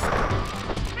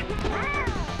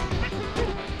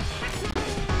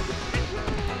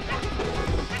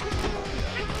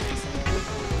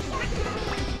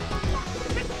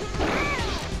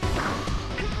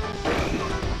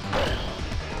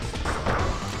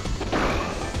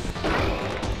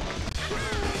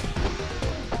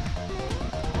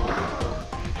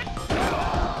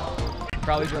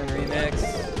 Probably doing remix.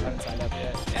 Haven't signed up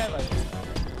yet. Yeah, I might be signed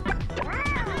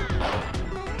up.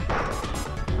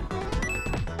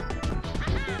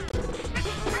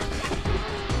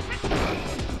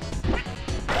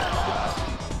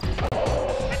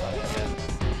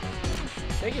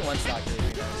 Making one stock would be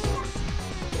nice.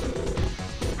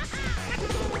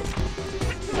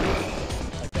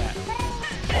 Like that.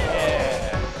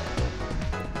 Yeah.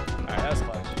 Alright, that was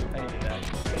clutch. I needed that.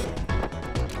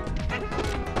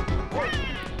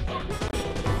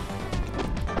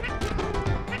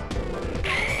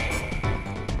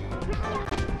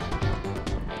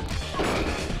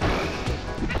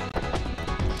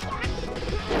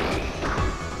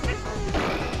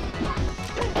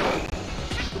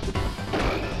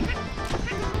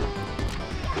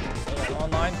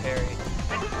 Online parry.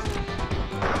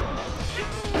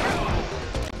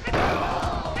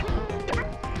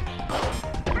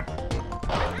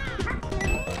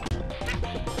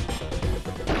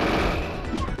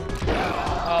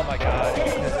 Oh my god,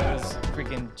 because it was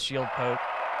freaking shield poke.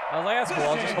 I was like, that's cool,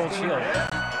 I'll just hold shield.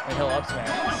 And he'll up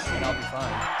smash, and I'll be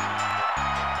fine.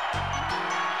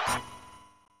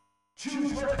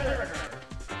 Choose your character.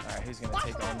 Alright, who's gonna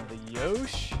take on the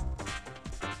Yosh?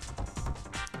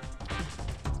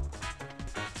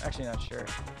 Actually, not sure.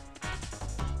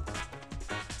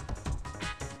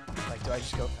 Like, do I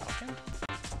just go Falcon?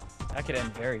 That could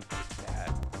end very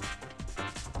bad.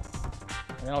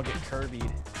 And then I'll get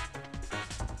Kirby'd.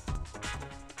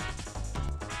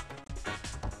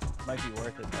 Might be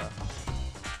worth it though.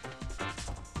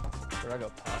 Where do I go,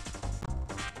 Puff?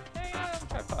 Yeah, I'll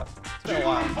try Puff. It's been a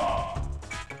while.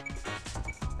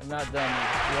 I'm not done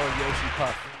with the old Yoshi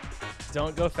Puff.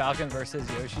 Don't go Falcon versus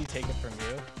Yoshi, take it from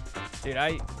you. Dude,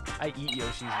 I eat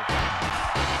Yoshis with that.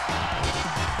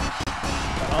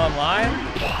 But online?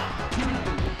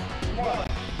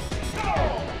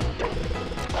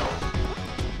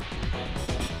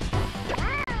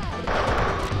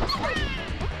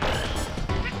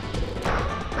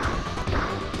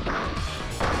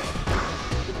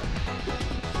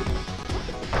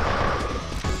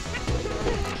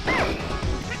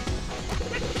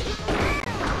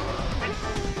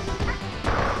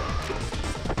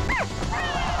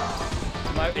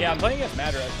 Yeah, I'm playing against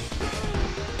Mad Rush.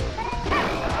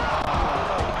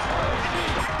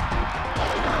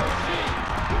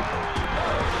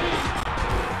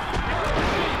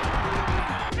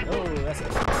 Oh, that's it.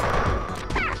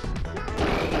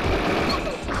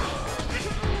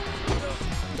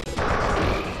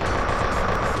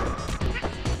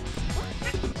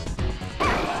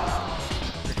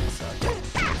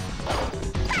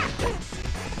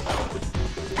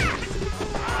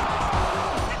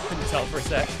 Couldn't tell for a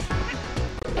sec.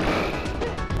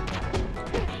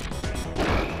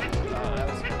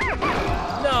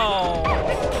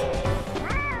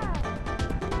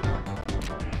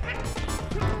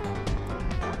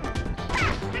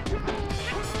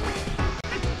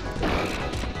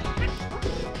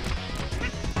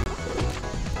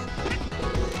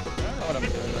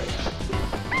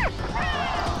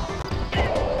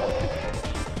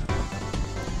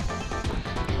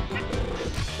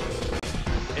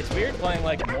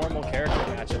 character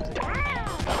matchups again.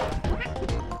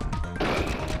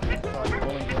 Oh, you're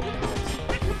only doing units.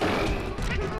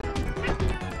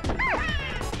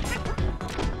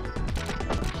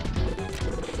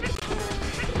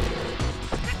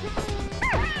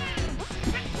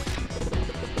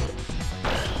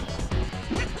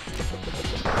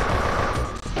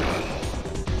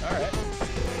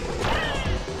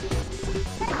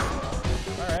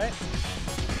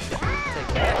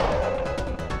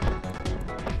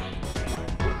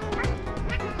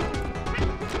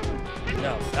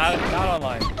 Not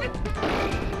online. Alright,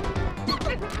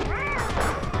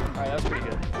 that was pretty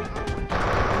good.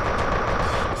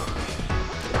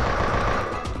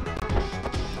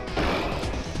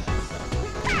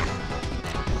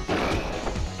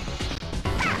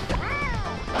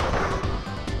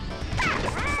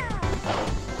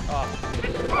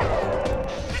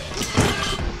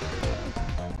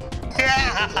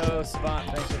 Oh, Savant,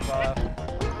 thanks for the follow.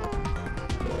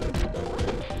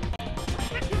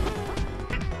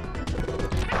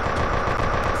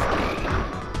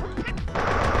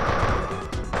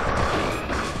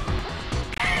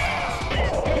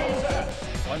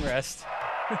 Rest.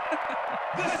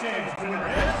 This game's winner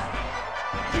is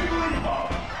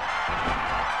Jigglypuff.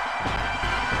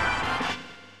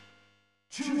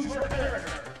 Choose your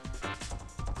character.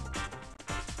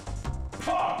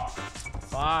 Fox.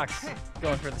 Fox.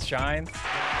 Going for the shine.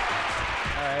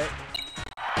 Alright.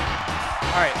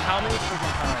 Alright, how many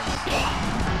freaking times?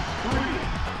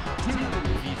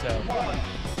 3, 2, 1,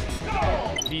 go!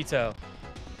 Veto.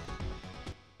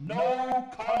 No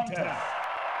contest.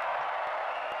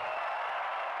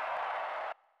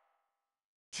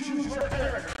 Choose your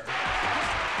character.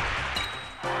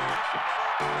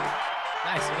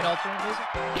 Nice. You can alternate music?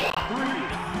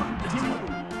 3, 2,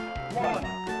 1,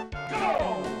 go!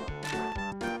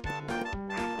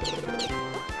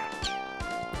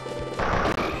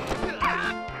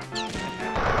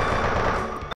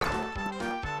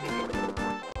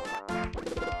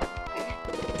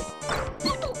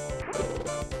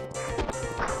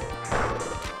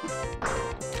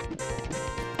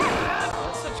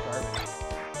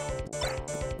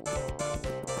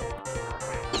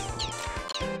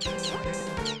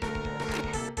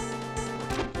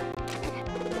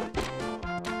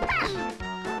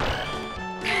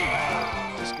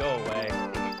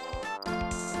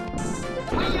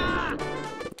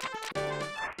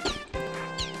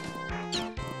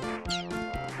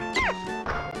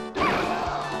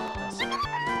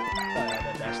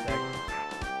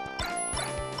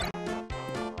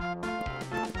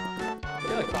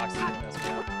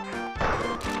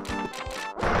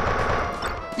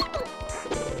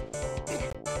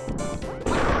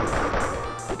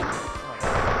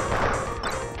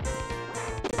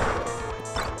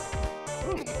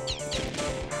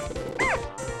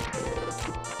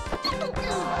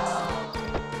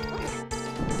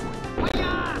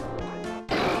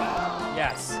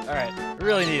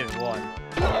 Really needed one.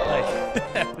 Like,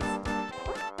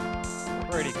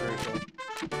 pretty crucial.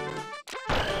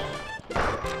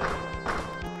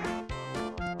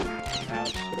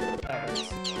 Ouch. That hurts.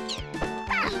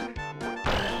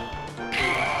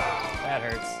 That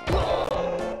hurts.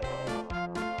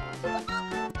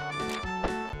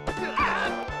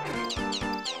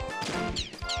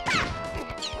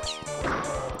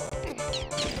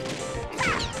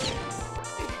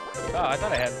 Oh, I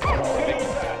thought I had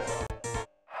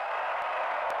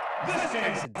This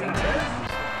game's winner is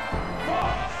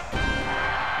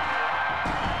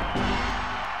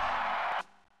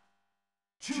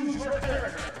choose your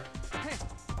character.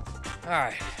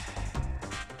 Alright.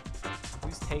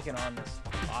 Who's taking on this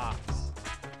Fox?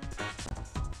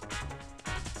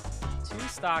 2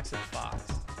 stocks of Fox.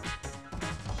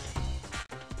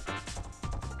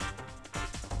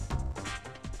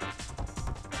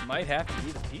 It might have to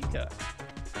be the Pika.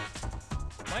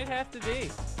 Might have to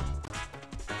be.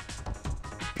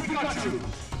 Pikachu.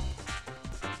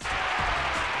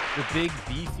 The big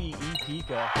beefy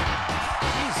E-Pika.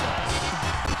 Jesus.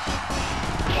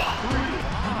 3,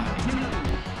 2,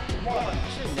 1. I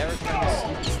should have never turned this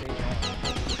stupid stage on.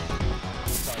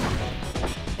 Sorry.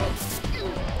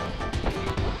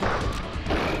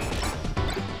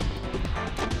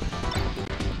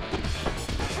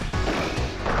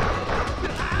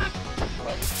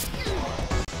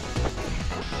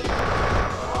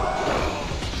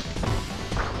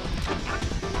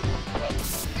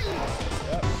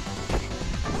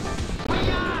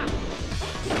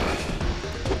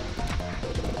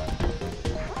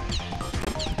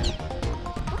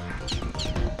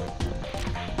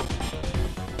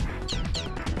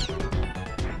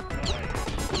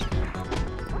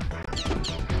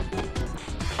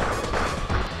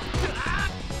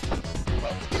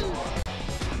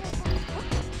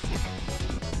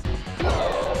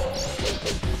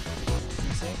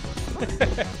 Oh,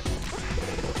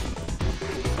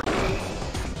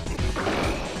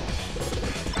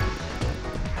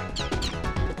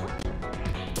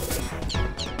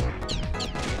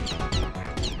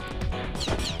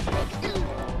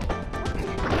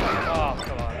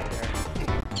 come on up here.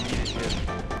 Needed you.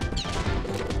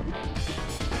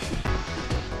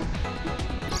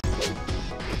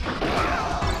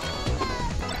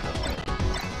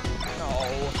 No.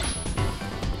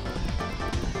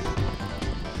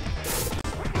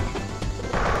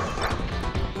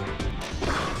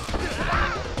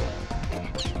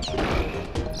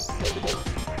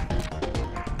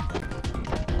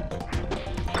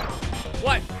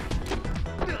 What?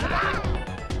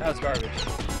 That was garbage.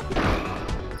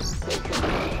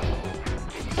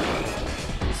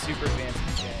 Super advanced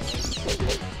mechanics.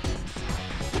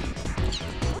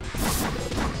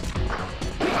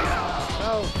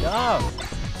 So dumb.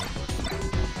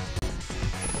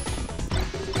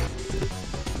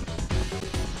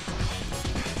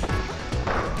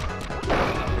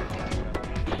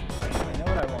 I know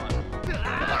what I want.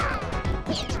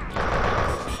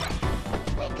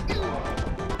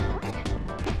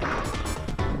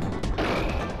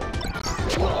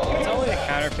 It's only a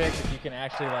counter pick if you can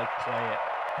actually like play it.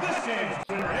 This game's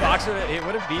winner is Boxer, it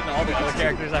would have beaten all the other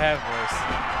characters I have worse.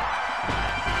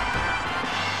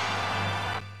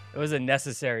 It was a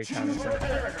necessary counter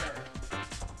pick.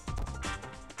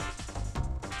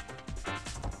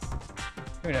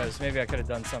 Who knows? Maybe I could have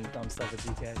done some dumb stuff with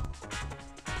DK.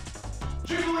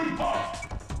 Jigglypuff.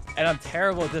 And I'm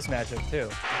terrible at this matchup too.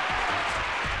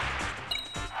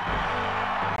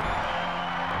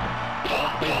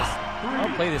 I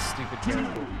don't play this stupid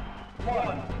character.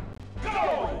 1, go!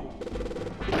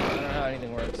 I don't know how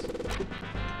anything works.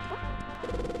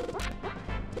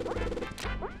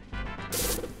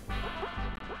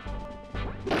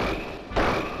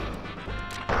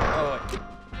 Oh wait.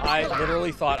 I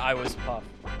literally thought I was Puff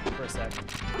for a second.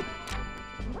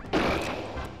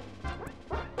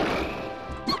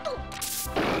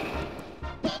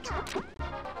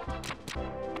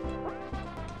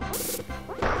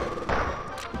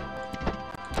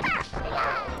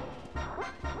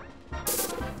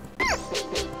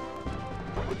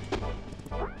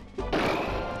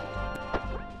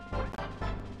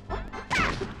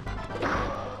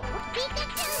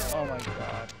 Oh my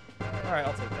god. Alright,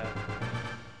 I'll take that.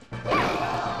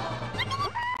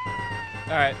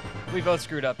 Alright, we both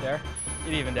screwed up there.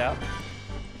 It evened out.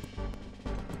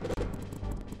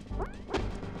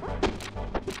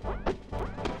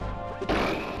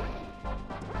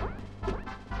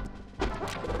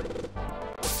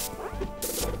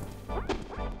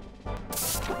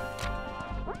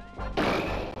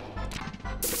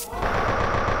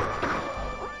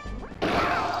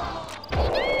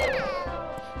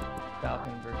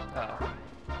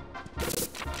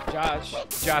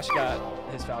 Josh got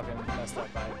his Falcon messed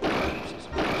up by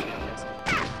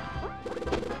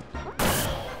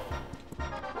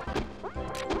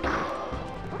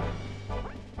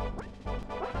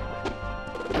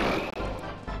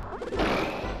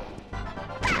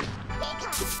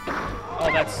oh,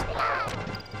 that's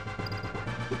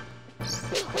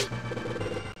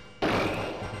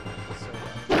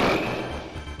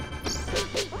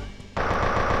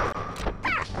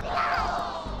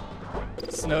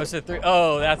Snows at 3.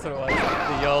 Oh, that's what it was.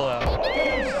 The YOLO.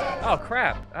 Oh,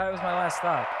 crap. That was my last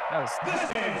stop. That was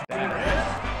bad.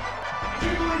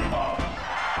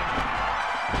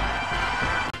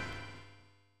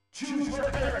 Choose your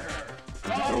character.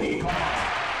 Donkey Kong.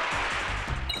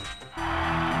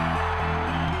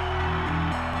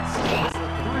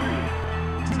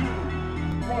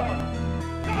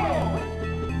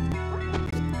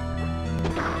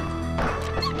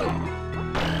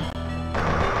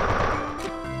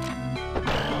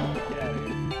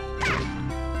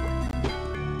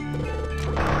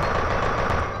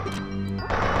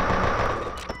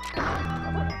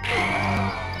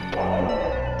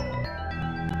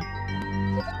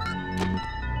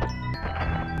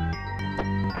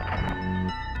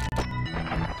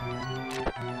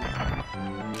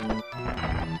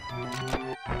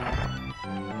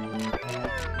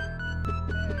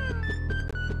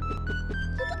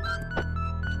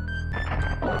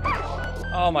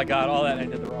 Oh my god, all that I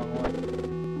did the wrong one.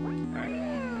 Alright.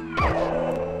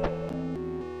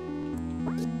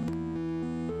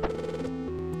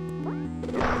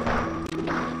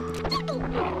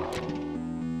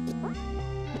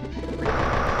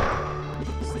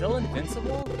 Still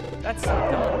invincible? That's so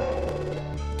dumb.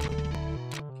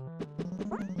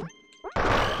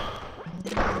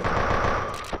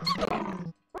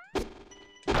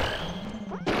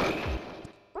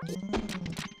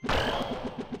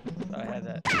 I had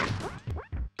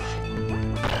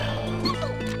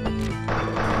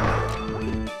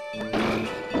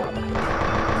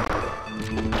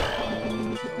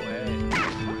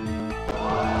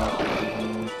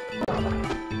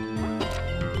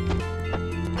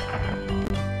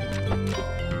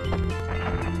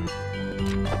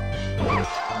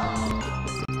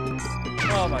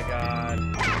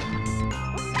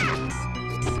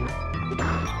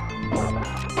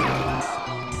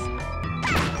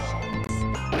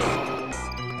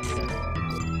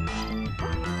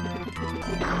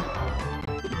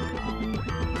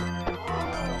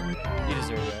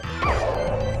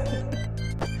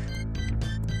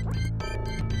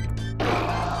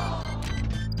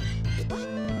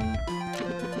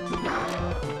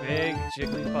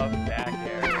Jigglypuff back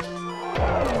air.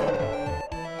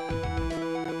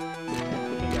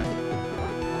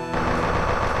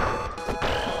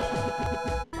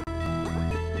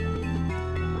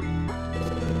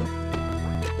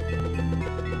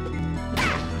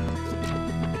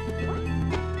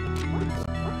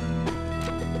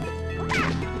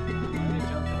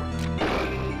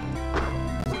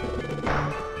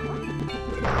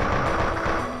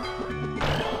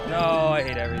 No, I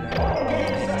hate everything. I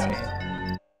hate this game.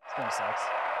 This game sucks.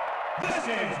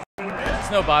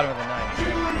 It's no bottom of the ninth.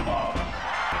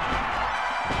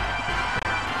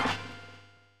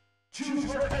 Choose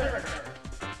your character.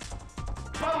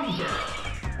 Bowser.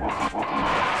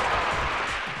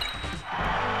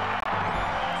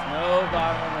 It's no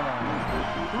bottom of the ninth.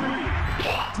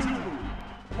 3, 2,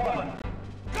 1,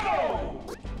 go!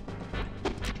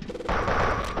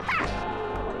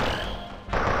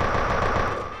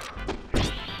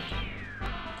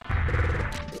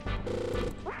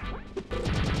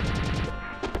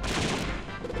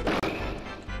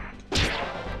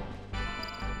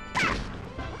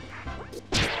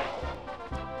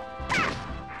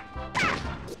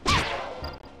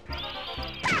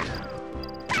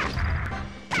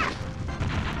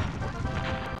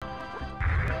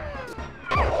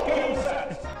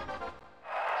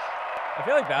 I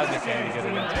feel like Bowser can be good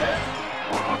against it.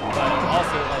 But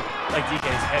also, like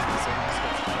DK's heavy, so he just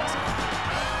gets aggressive.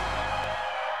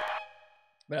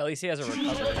 But at least he has a recovery.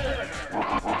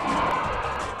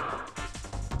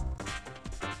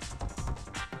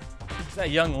 It's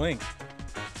that young Link.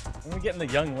 When are we getting the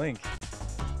young Link?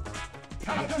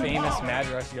 The famous Mad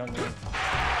Rush young Link.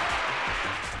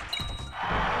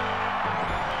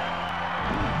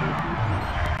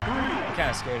 I'm kind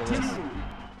of scared of this. 2,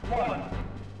 1,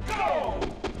 go!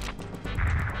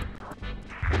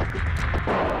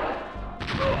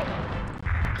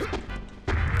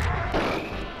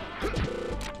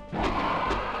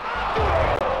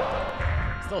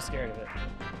 Still scared of it.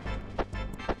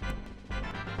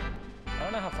 I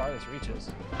don't know how far this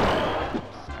reaches.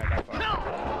 Alright, that far.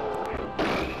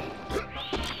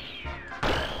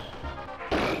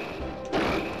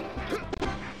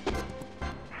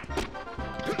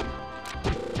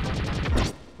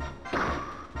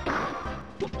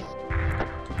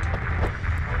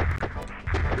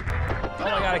 Oh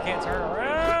my god, I can't turn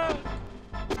around!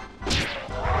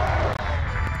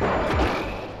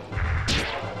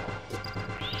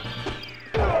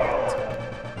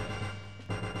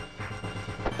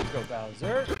 Let's go,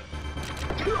 Bowser.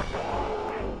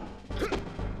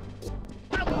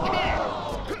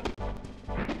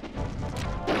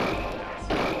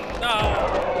 No!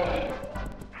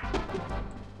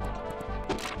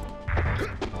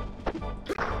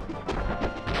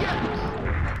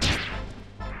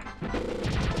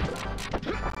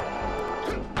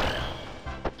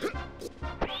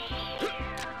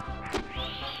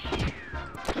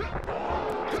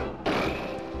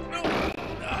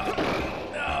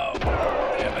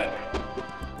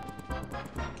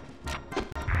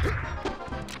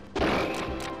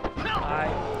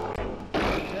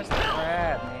 Just a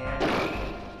crab, man.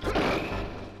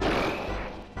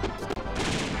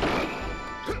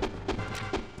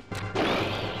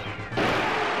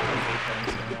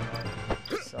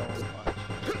 So much.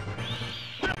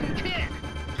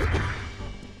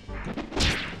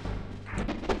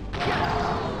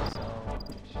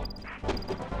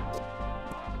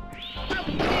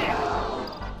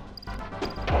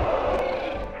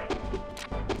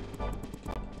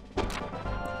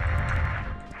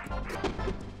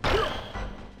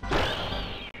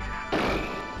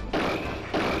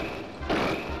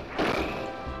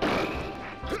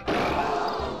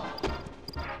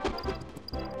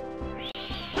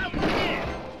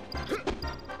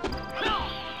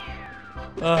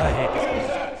 Oh, I hate this game.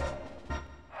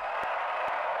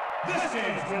 This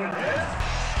game's winner is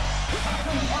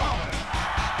Captain Falcon.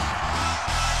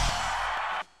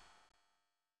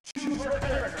 Choose your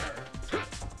character.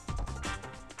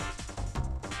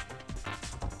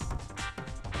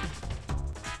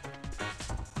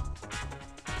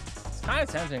 It's kind of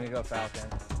tempting to go Falcon,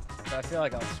 but I feel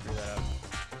like I'll screw that up.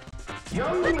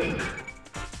 Young Link.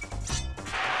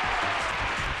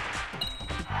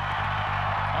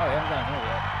 Oh, we haven't gone here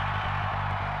yet.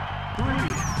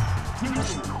 3, 2,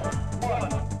 1,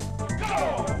 go!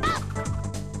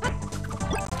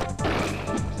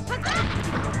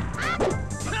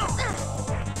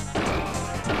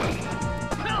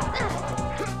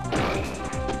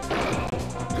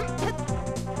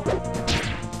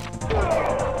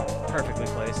 Perfectly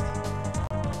placed.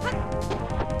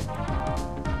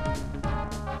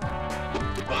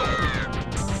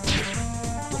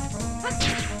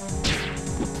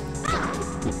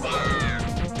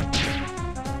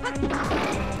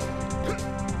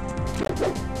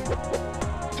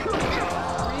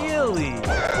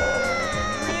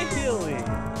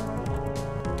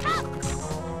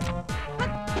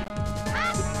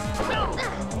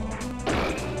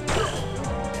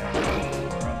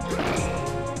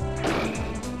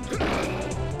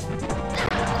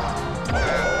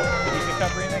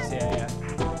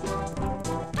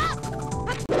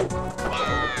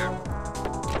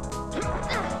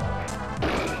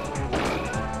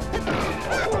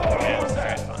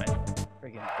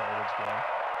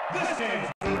 This game's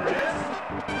winner is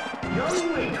Young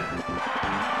Link.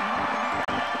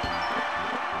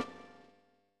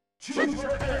 Choose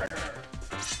your character.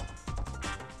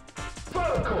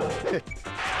 Protocol.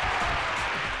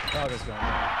 Dog is going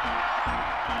down.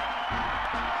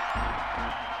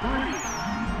 3,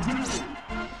 2,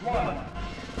 1,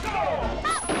 go!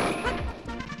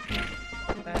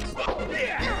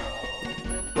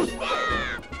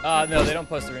 No, they don't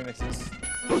post the remixes.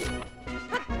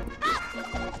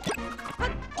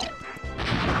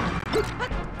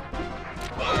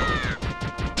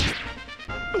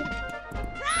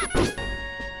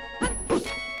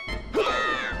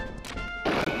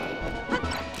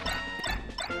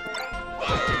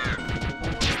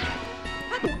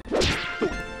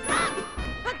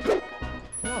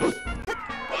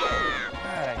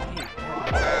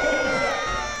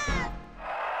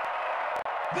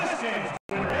 This game's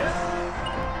winner is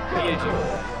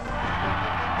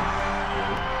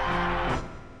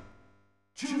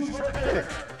choose your character.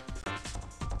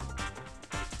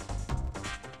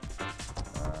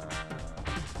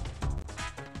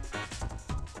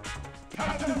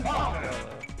 Captain Falcon.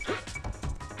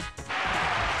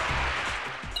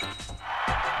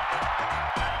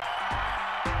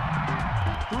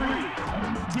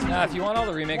 Nah, if you want all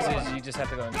the remixes, you just have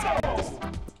to go inside.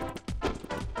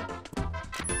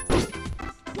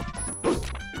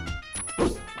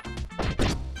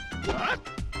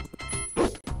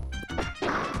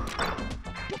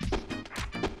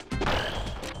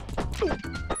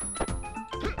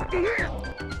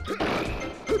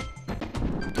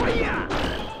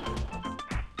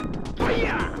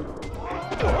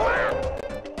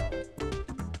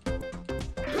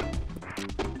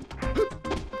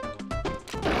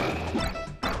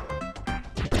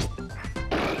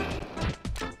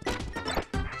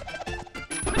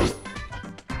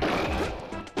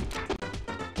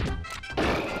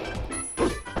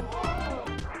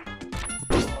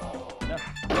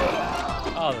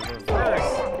 Oh, the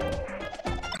reverse.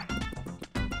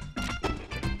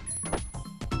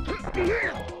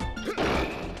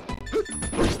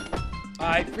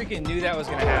 I freaking knew that was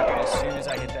gonna happen as soon as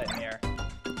I hit that in the air.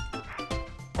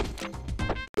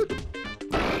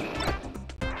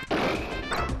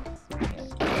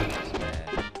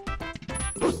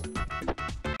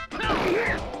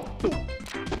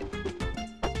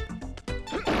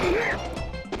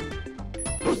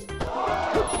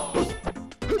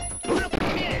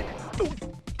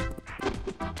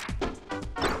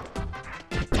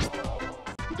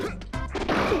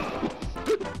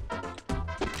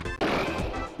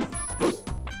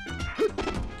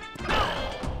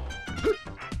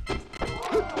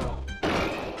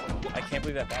 I can't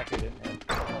believe that back didn't hit.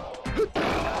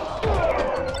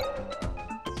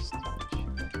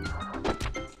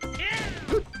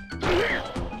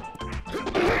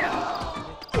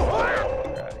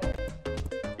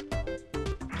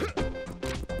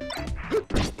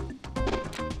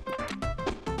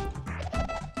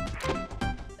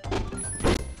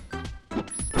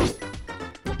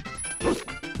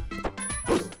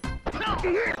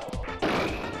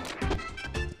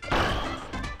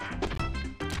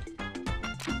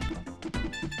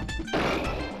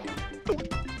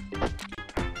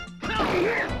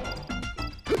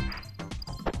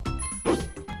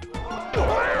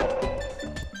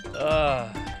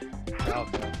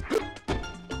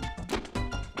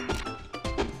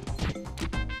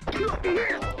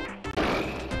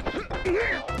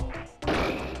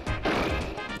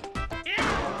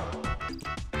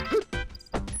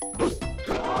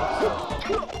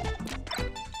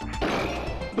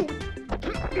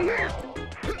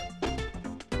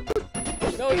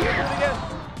 No, you can do it again.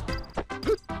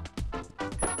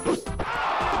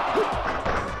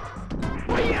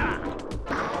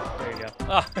 There you go.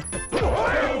 Ah.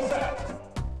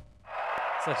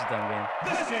 Such a dumb game.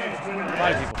 This game's winner A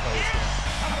lot of people play this game.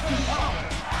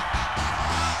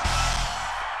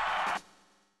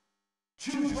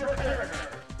 Choose your character.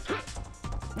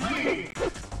 Link.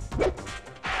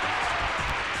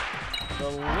 The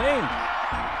Link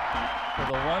for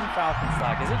the one Falcon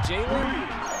stock. Is it J-Link?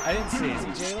 I didn't see. Is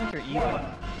he J-Link or E-Link?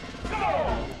 Go!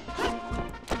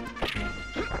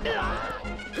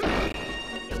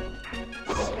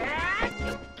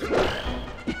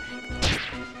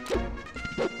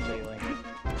 J-Link.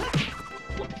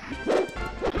 Oh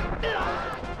my god.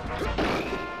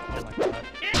 Get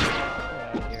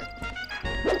out of here.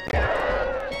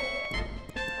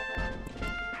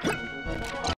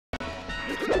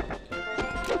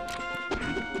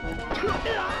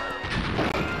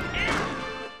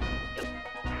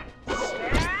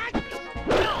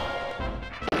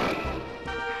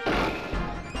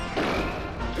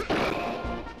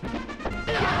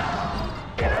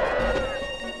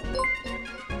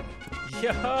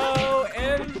 Yo,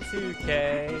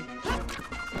 M2K.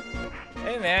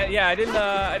 Hey man, yeah, I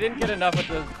didn't get enough of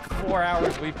the 4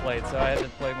 hours we played, so I had to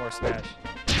play more Smash.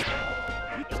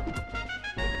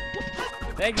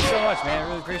 Thank you so much, man. I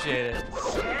really appreciate it.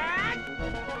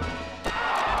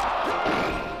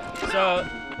 So,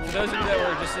 for those of you that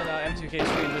were just in M2K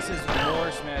stream, this is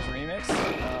more Smash Remix.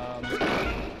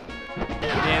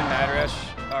 Me and Madresh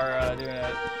are doing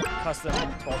a custom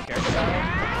 12 character battle.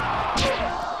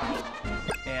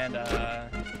 And, yeah.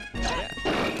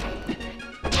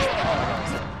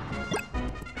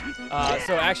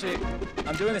 So actually,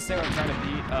 I'm doing this thing where I'm trying to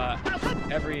beat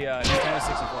every Nintendo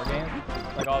 64 game,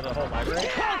 like all the whole library.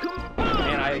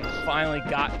 And I finally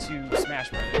got to Smash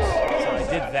Brothers. So I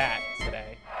did that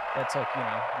today. That took, you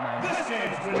know, 9 minutes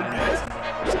and whatever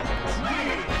seconds.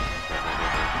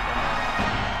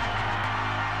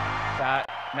 Got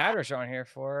Madrish on here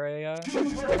for a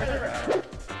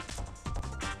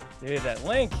dude, that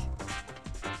link.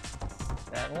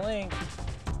 That link.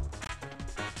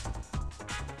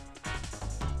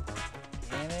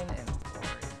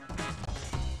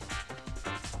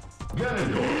 Ganon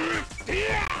and Ori.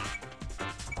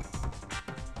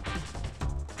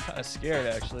 Kinda scared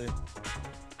actually. I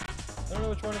don't know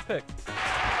which one to pick.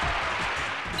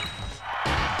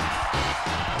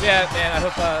 Yeah, man, I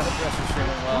hope the rest are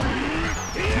streaming well.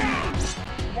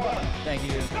 Thank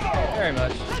you very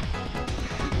much.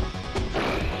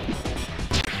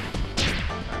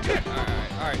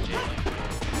 Alright, Jake.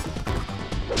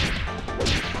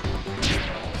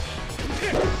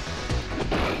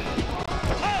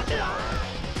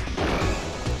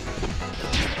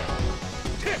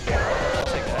 I'll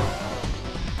take that.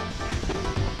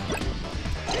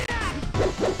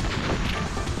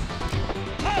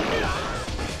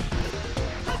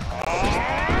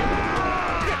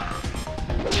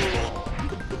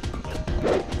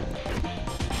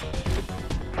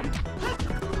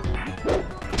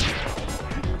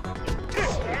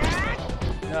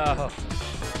 No.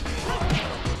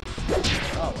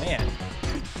 Oh, man.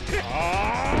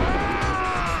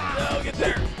 No, get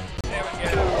there. There we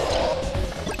go.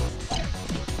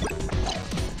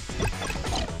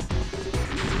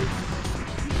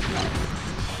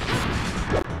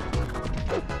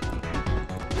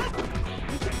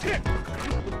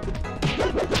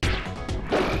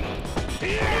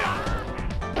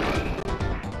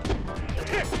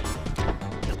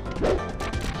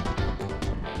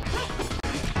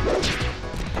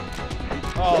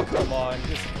 Oh, come on.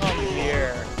 Just come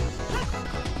here.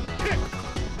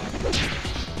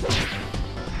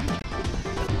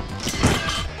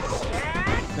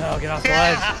 No, get off the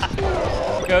ledge.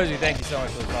 Gozu, thank you so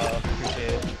much for the follow.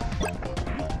 Appreciate it.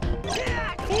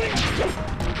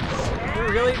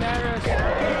 You're really mad at us?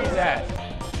 Who's that?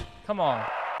 Come on.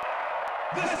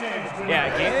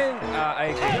 Yeah, Ganon, I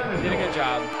agree. He did a good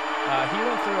job. He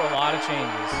went through a lot of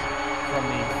changes from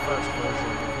the first version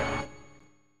of him.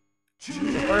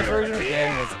 The first version of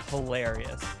Ganon was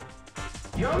hilarious.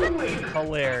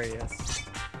 Hilarious.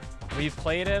 We've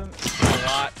played him a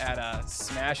lot at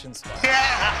Smash and Splash.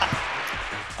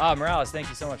 Yeah! Morales, thank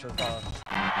you so much for the follow.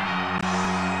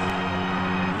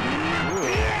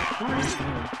 Ooh.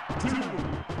 3, 2,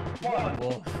 1,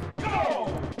 Wolf. Go!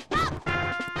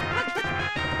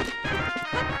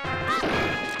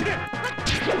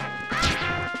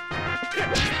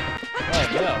 Oh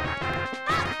no.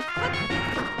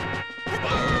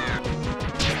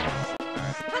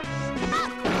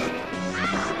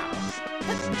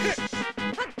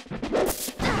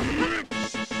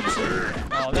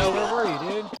 Oh no, where were you,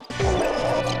 dude?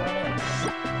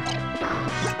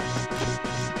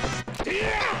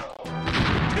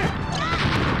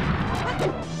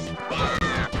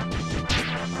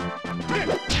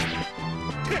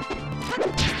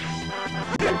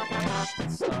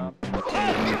 Stop.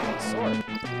 Sword.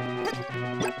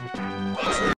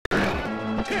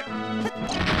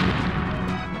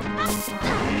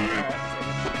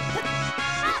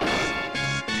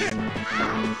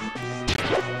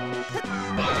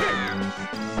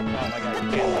 Oh my god, you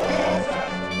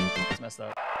can't. It's messed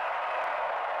up.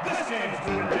 This game's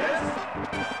winner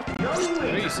is What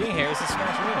are you seeing here? This is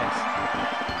Smash Remix.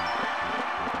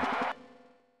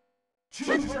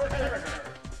 Choose your character.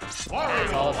 It's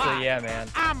all up to the yeah, man.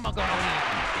 I'm gonna win.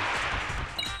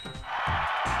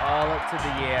 All up to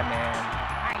the yeah, man.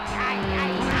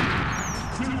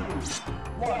 2,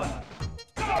 1,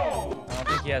 go! I don't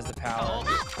think he has the power.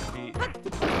 He...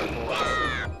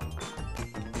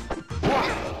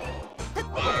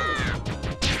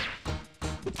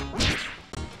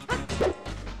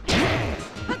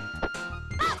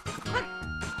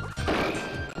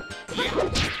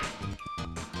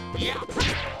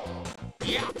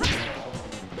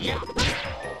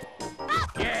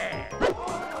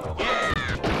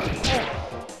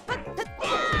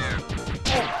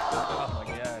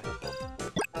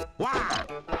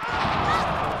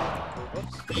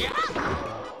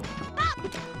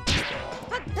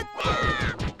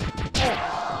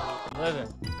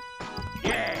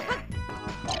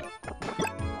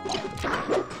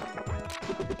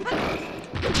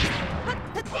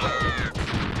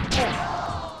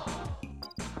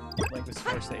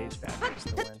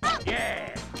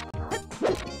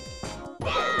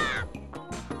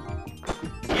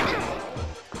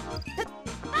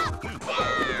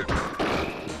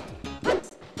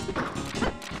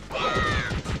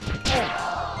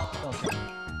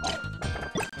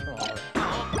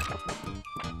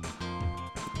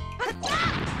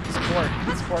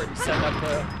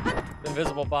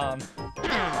 invisible bomb.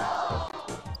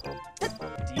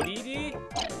 DDD?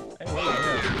 I mean,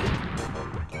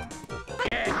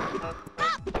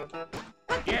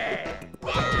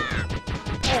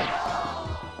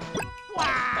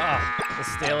 the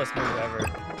stalest move ever.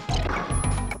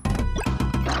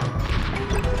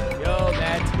 Yo,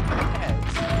 Matt.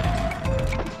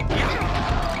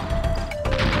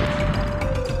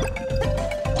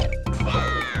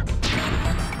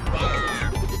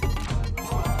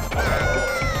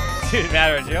 Dude,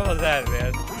 Matt, you almost had it,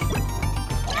 man.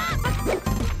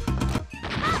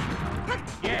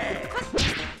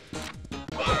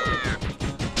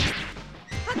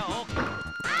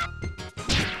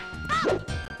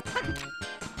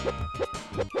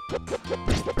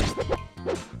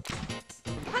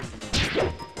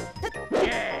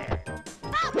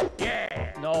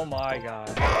 Oh my god.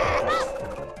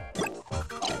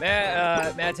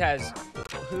 Matt has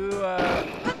who you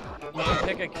can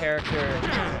pick a character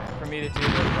for me to do the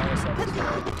bonus levels for.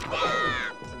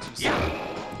 Since you said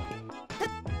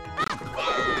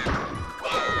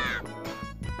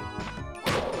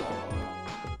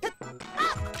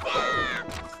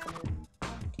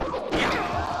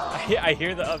I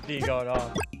hear the up B going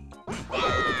on.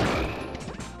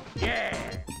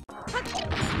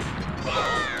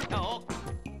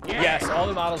 Yes, all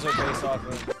the models are based off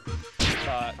of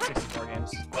 64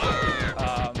 games.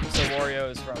 So Wario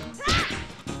is from,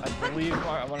 I believe,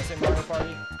 I want to say Mario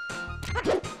Party.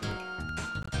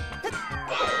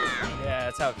 Yeah,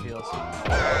 that's how it feels.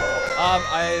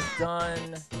 I've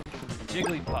done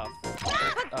Jigglypuff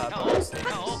bonus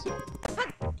stages.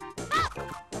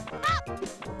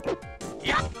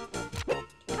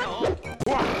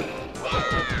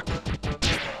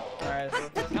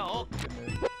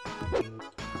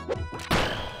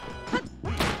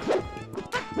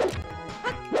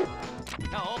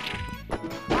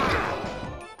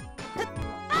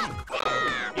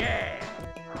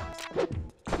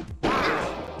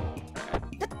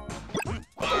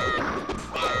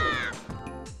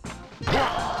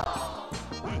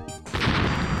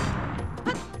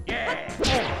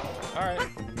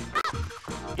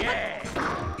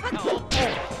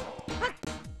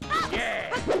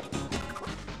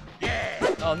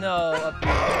 Oh no, up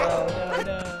here.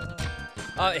 No.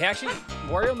 Actually,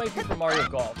 Wario might be from Mario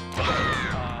Golf.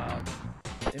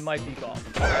 It might be Golf.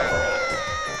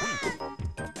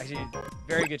 Actually,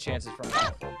 very good chances from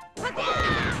Golf.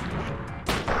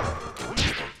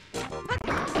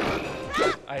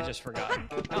 I just forgotten.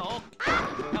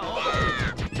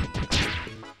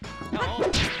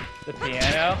 The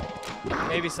piano?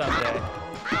 Maybe someday.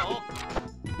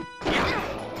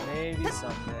 Maybe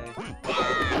someday.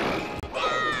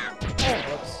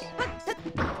 Whoops.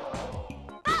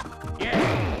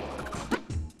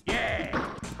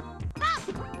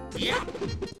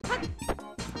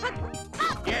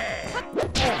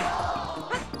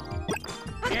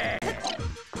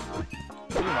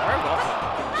 Dude, Mario Golf is a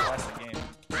fantastic game.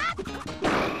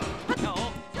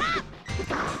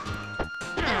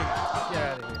 Get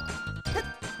out of here.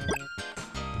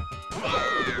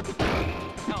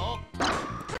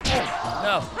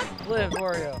 No, live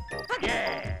Wario.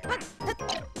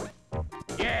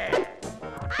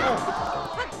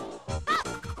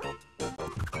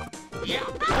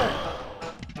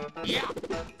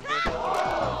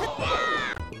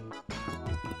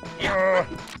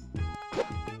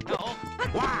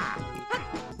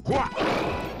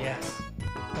 Yes.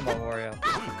 Come on, Wario.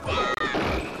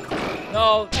 No,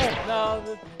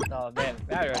 man.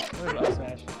 Matter. Move up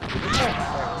smash.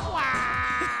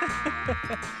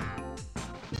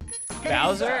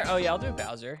 Bowser? Oh yeah, I'll do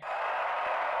Bowser.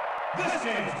 This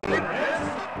game's winner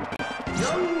is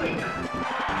Young Link.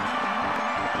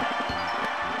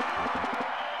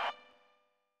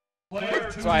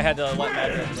 So I had to let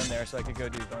Matt in there so I could go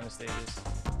do bonus stages.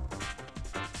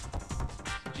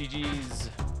 GG's.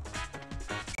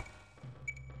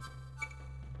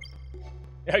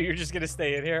 Yeah, you're just gonna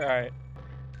stay in here? Alright.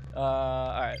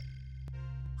 Alright.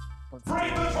 Let's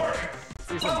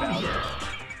see some Bowser.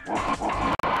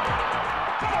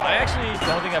 I actually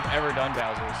don't think I've ever done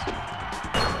Bowser's.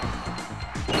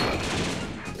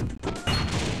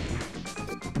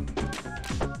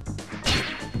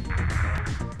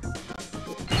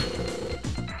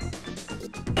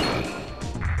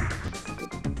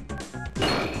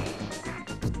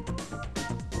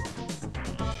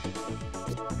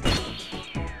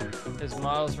 His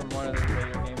model's from one of the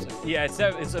later games. Yeah, it's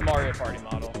a Mario Party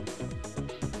model.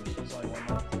 There's only one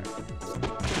left there.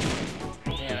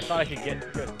 Man, I thought I could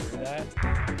get good through that.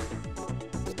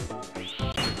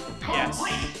 Yes.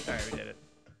 Alright, we did it.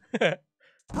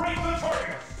 Bring the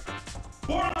target.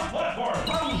 For the platform,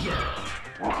 Bowser.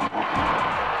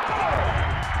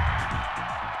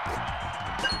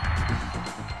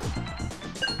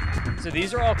 So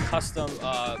these are all custom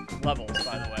levels,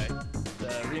 by the way. The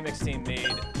remix team made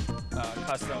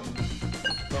custom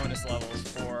bonus levels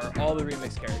for all the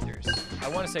remix characters. I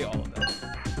want to say all of them.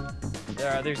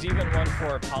 There's even one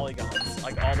for polygons,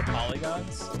 like all the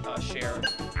polygons share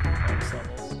bonus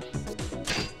levels.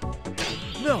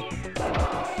 No!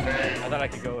 I thought I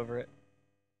could go over it.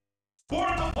 For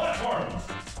the platforms,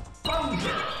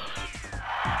 Bowser.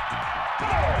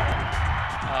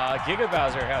 Giga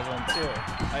Bowser has one too.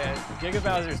 Giga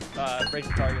Bowser's break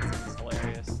the targets is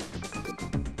hilarious.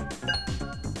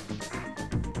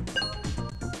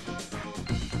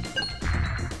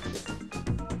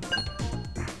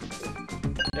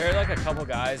 There are like a couple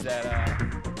guys that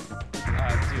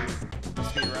do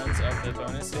speed runs of the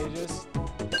bonus stages,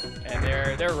 and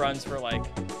their runs for like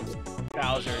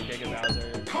Bowser, Giga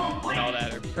Bowser, and all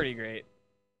that are pretty great.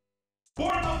 For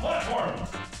the platforms.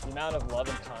 The amount of love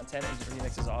and content in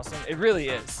Remix is awesome. It really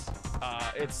is.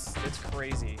 It's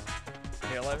crazy.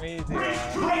 Here, let me do.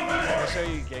 I'll show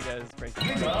you Giga's breaking.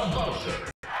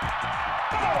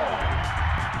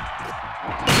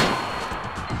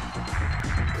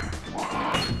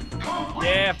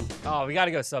 Yeah. Oh, we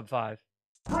gotta go sub 5.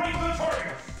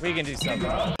 We can do sub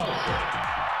 5.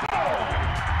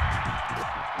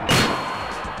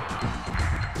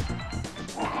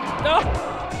 No.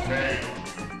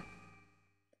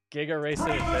 Giga race to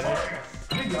the finish.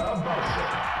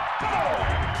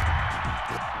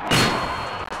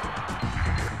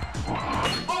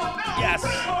 Yes!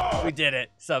 We did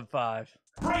it. Sub 5.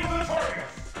 Giga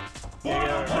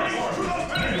race.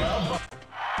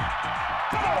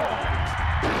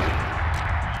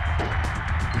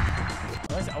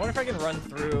 I wonder if I can run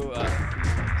through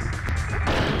these things.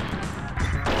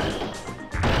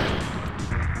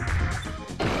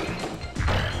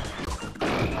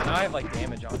 Now I have like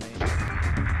damage on me.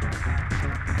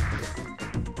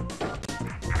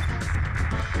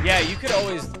 Yeah, you could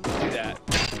always do that.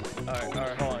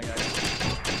 Alright, hold on, guys.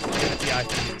 Get the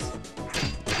IPs.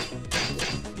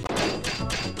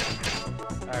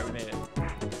 Alright, we made it.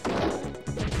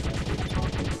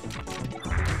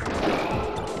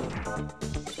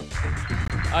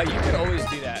 You could always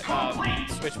do that.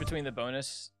 Switch between the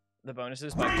bonuses by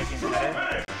clicking the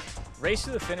header. Race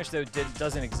to the finish though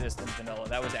doesn't exist in vanilla.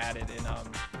 That was added in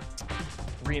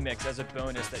Remix as a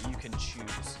bonus that you can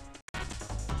choose.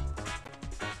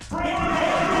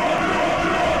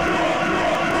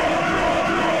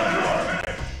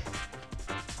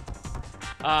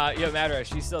 Yo, Madra,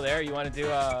 she's still there. You want to do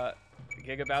a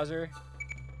Giga Bowser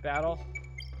battle?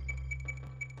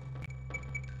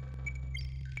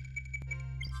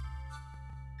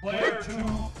 Player 2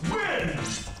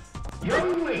 wins!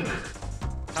 Young Link!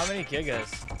 How many gigas?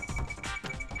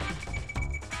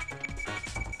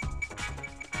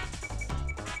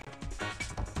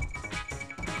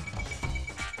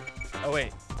 Oh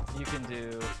wait, you can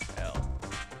do L.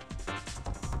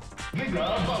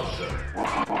 Giga Bowser!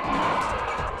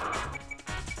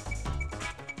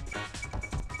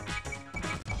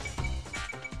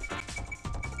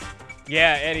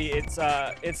 Yeah, Eddie, it's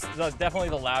definitely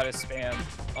the loudest spam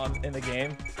in the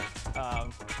game.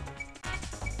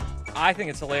 I think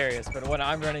it's hilarious, but when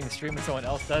I'm running the stream and someone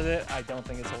else does it, I don't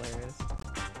think it's hilarious.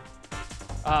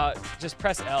 Just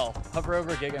press L. Hover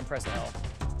over Giga and press L,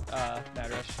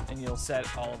 Madrush, and you'll set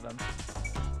all of them.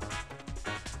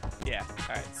 Yeah,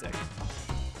 alright, sick.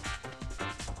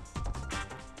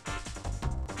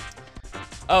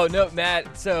 Oh, no,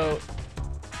 Matt, so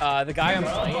the guy I'm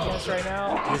playing against right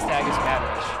now, his tag is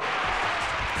Madrush.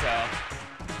 So,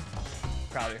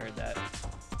 probably heard that.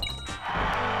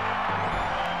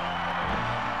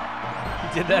 He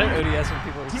did that at ODS when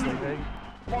people were sleeping.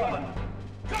 1,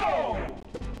 go!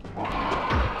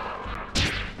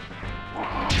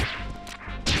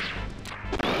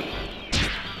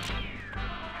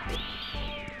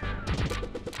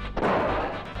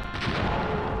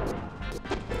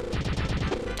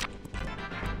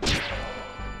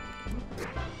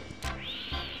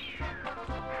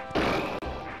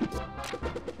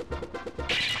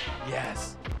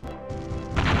 Yes.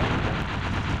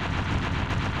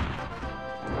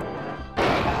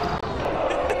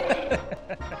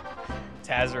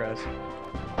 Tazrush.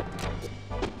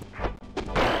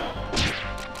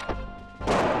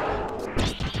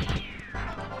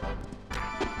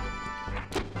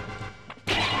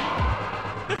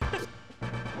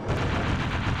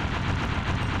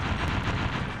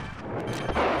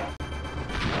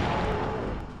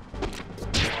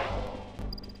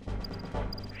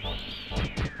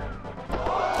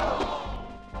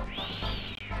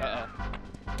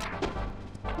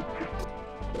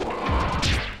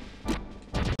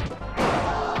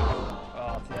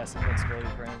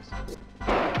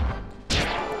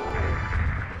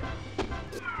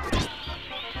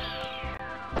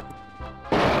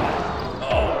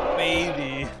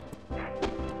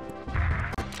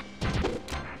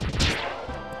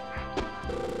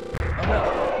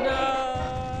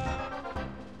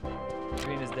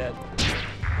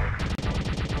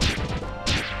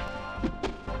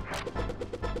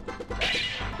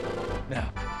 No.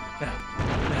 No.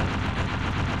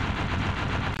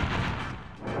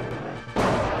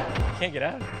 Can't get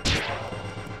out.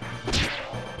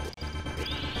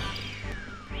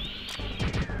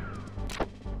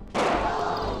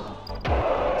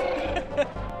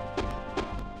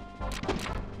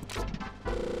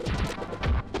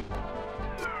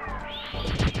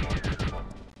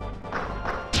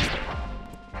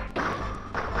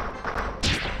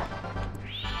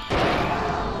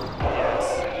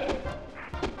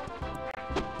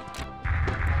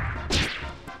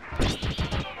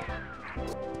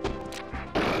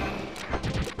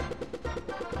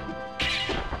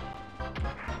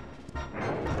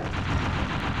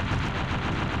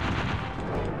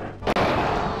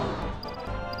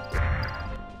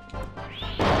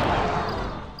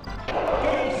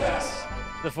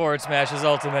 The forward smash is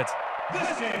ultimate.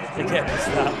 It can't be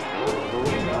stopped.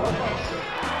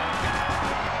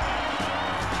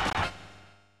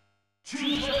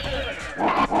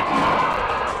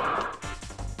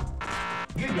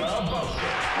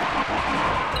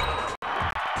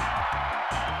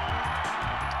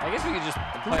 I guess we could just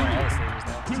play on all the stages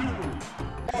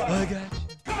now. I got you.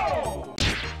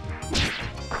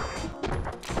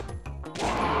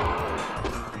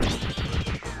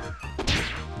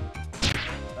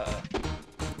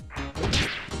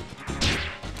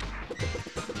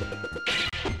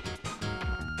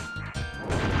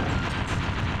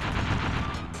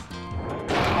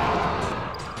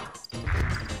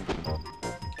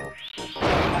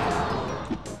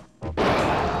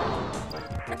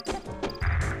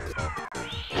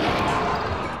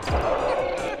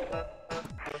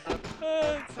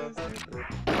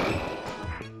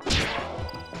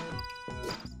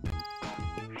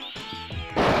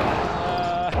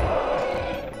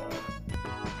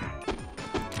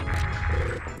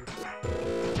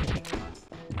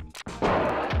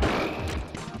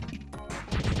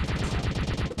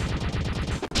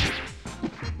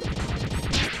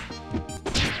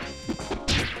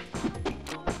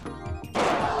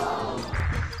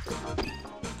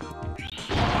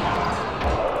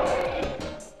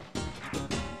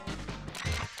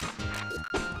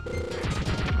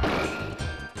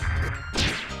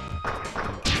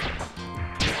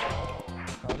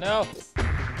 No.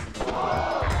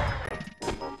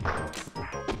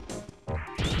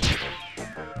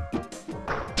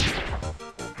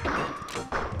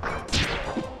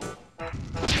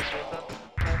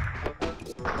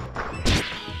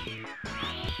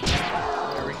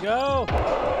 There we go.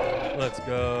 Let's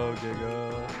go, Giga.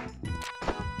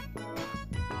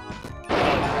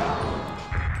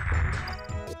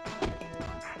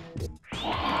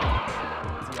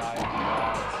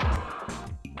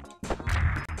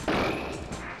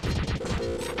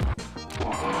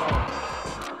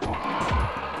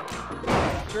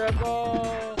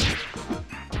 Triple.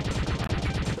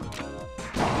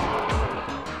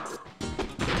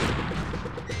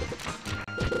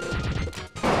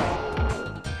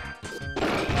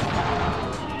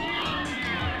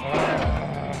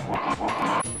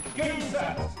 Game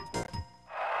set.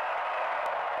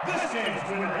 This game's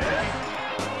winner is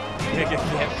Giga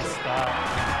can't be stopped.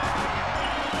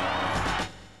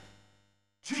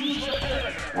 choose your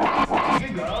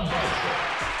Giga.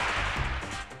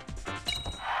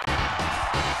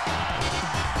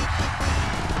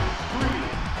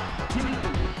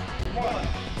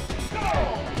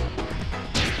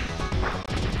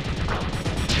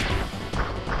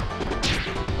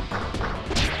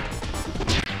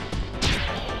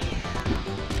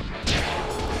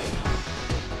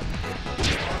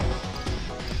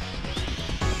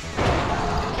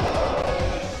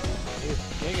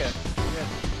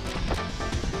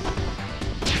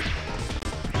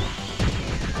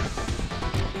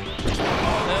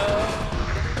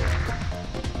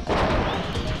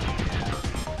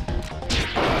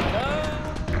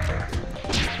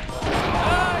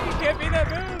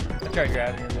 Tried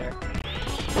grabbing him there.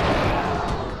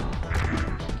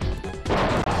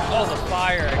 Oh, the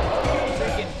fire!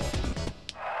 Freaking.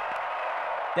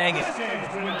 Dang it.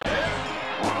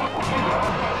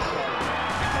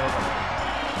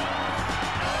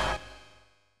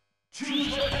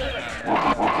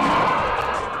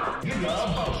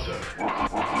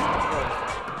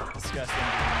 Disgusting.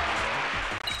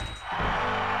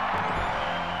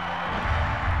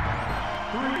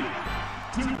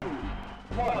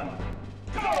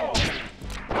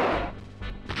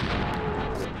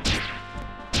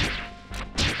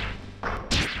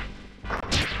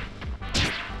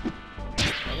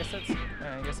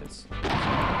 I guess it's.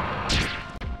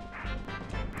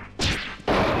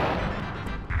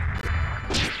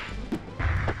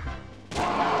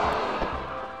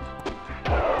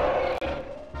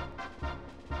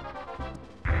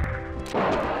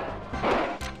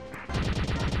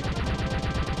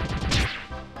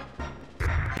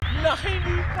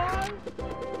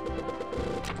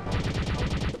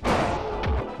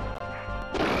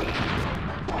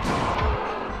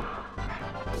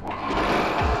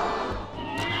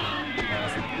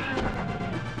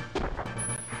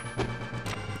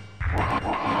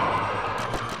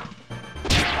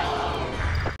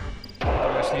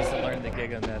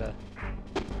 meta.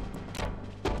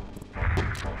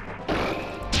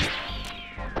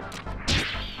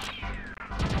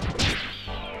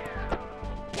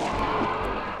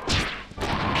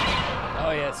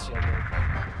 Oh yeah, it's shielded.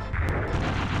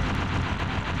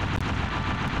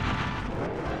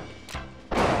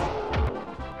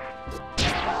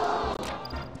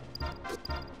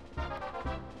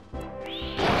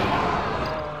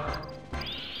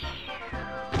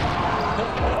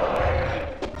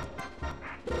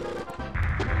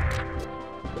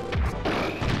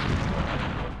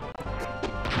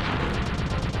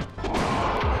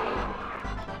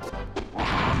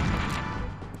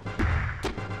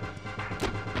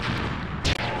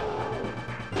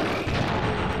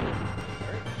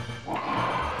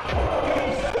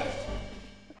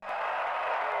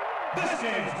 This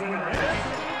game's winner is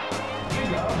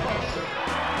Darkhorse.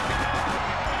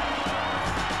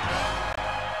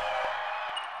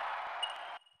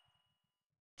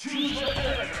 Choose the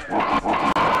winner.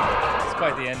 It's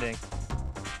quite the ending.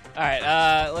 All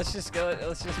right, let's just go.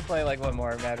 Let's just play like one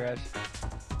more Mad Rush.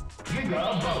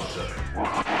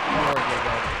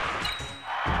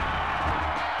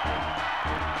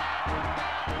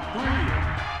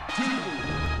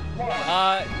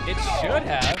 It should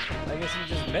have. I guess you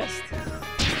just missed.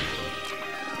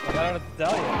 Like, I don't know what to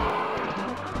tell you.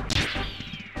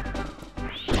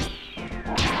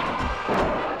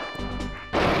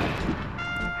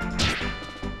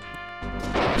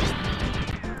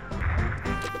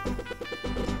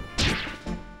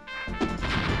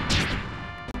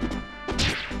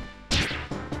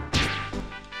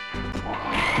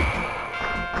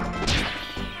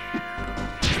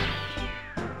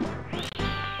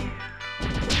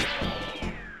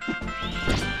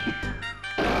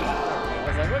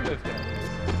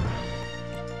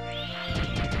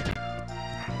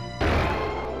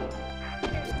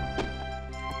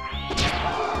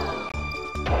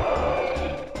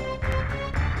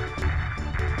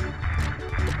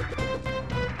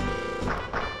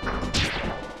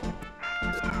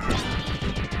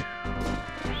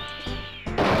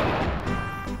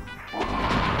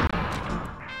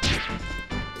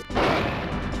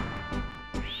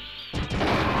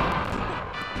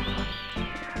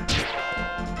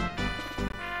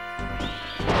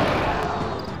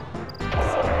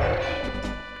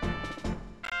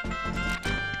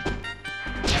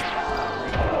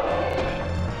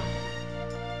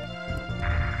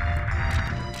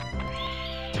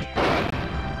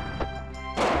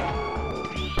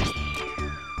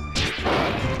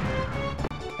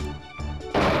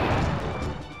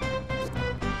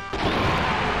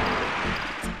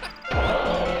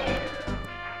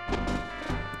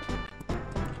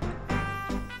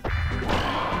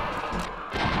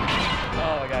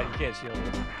 Can't shield it.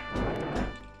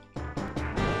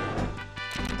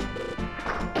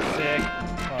 Sick.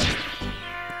 Fun.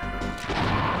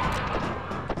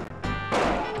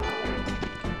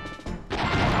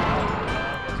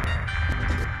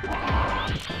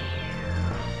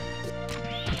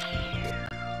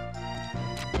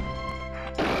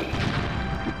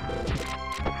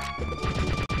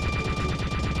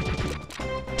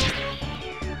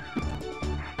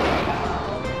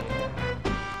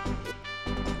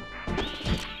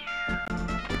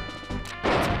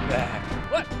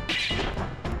 What?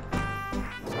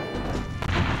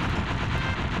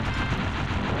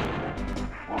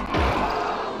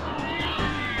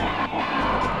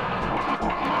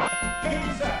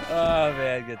 Oh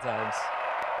man, good times.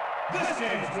 This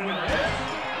game's winner is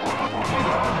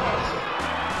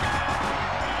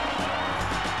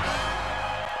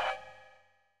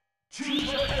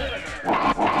Choose the winner.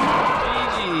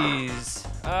 GG's.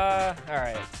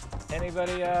 Alright.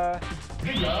 Anybody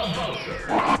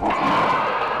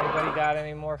got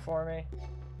any more for me?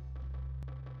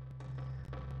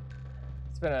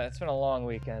 It's been a long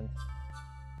weekend.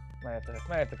 Might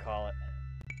have to call it.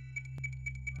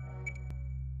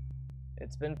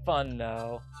 It's been fun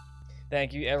though.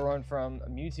 Thank you everyone from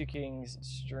Mewtwo King's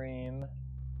stream.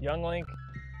 Young Link,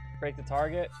 break the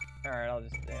target. All right,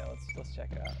 let's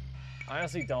check it out. I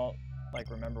honestly don't like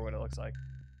remember what it looks like.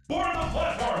 For the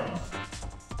platforms,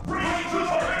 ready to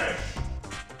target.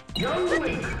 Young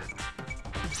Link.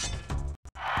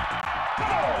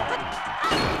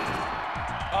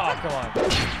 Oh come on.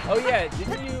 Oh yeah,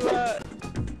 didn't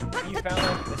you found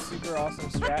like a super awesome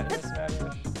strat in this Mad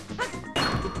Rush?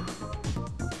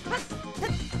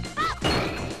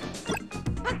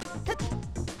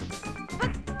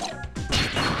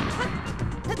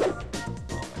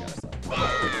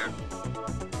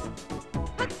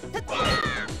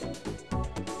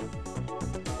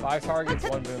 Five targets,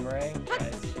 one boomerang.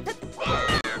 Nice.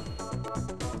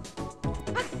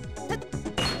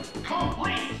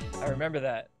 I remember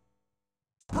that.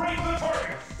 Bring the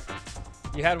target.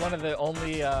 You had one of the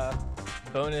only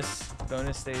bonus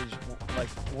stage like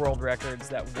world records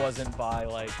that wasn't by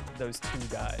like those 2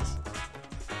 guys.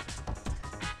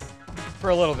 For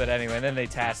a little bit anyway, and then they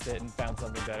tasked it and found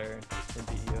something better and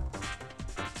beat you.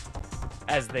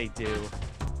 As they do.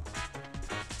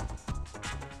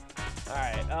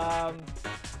 Alright,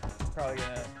 probably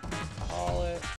gonna call it.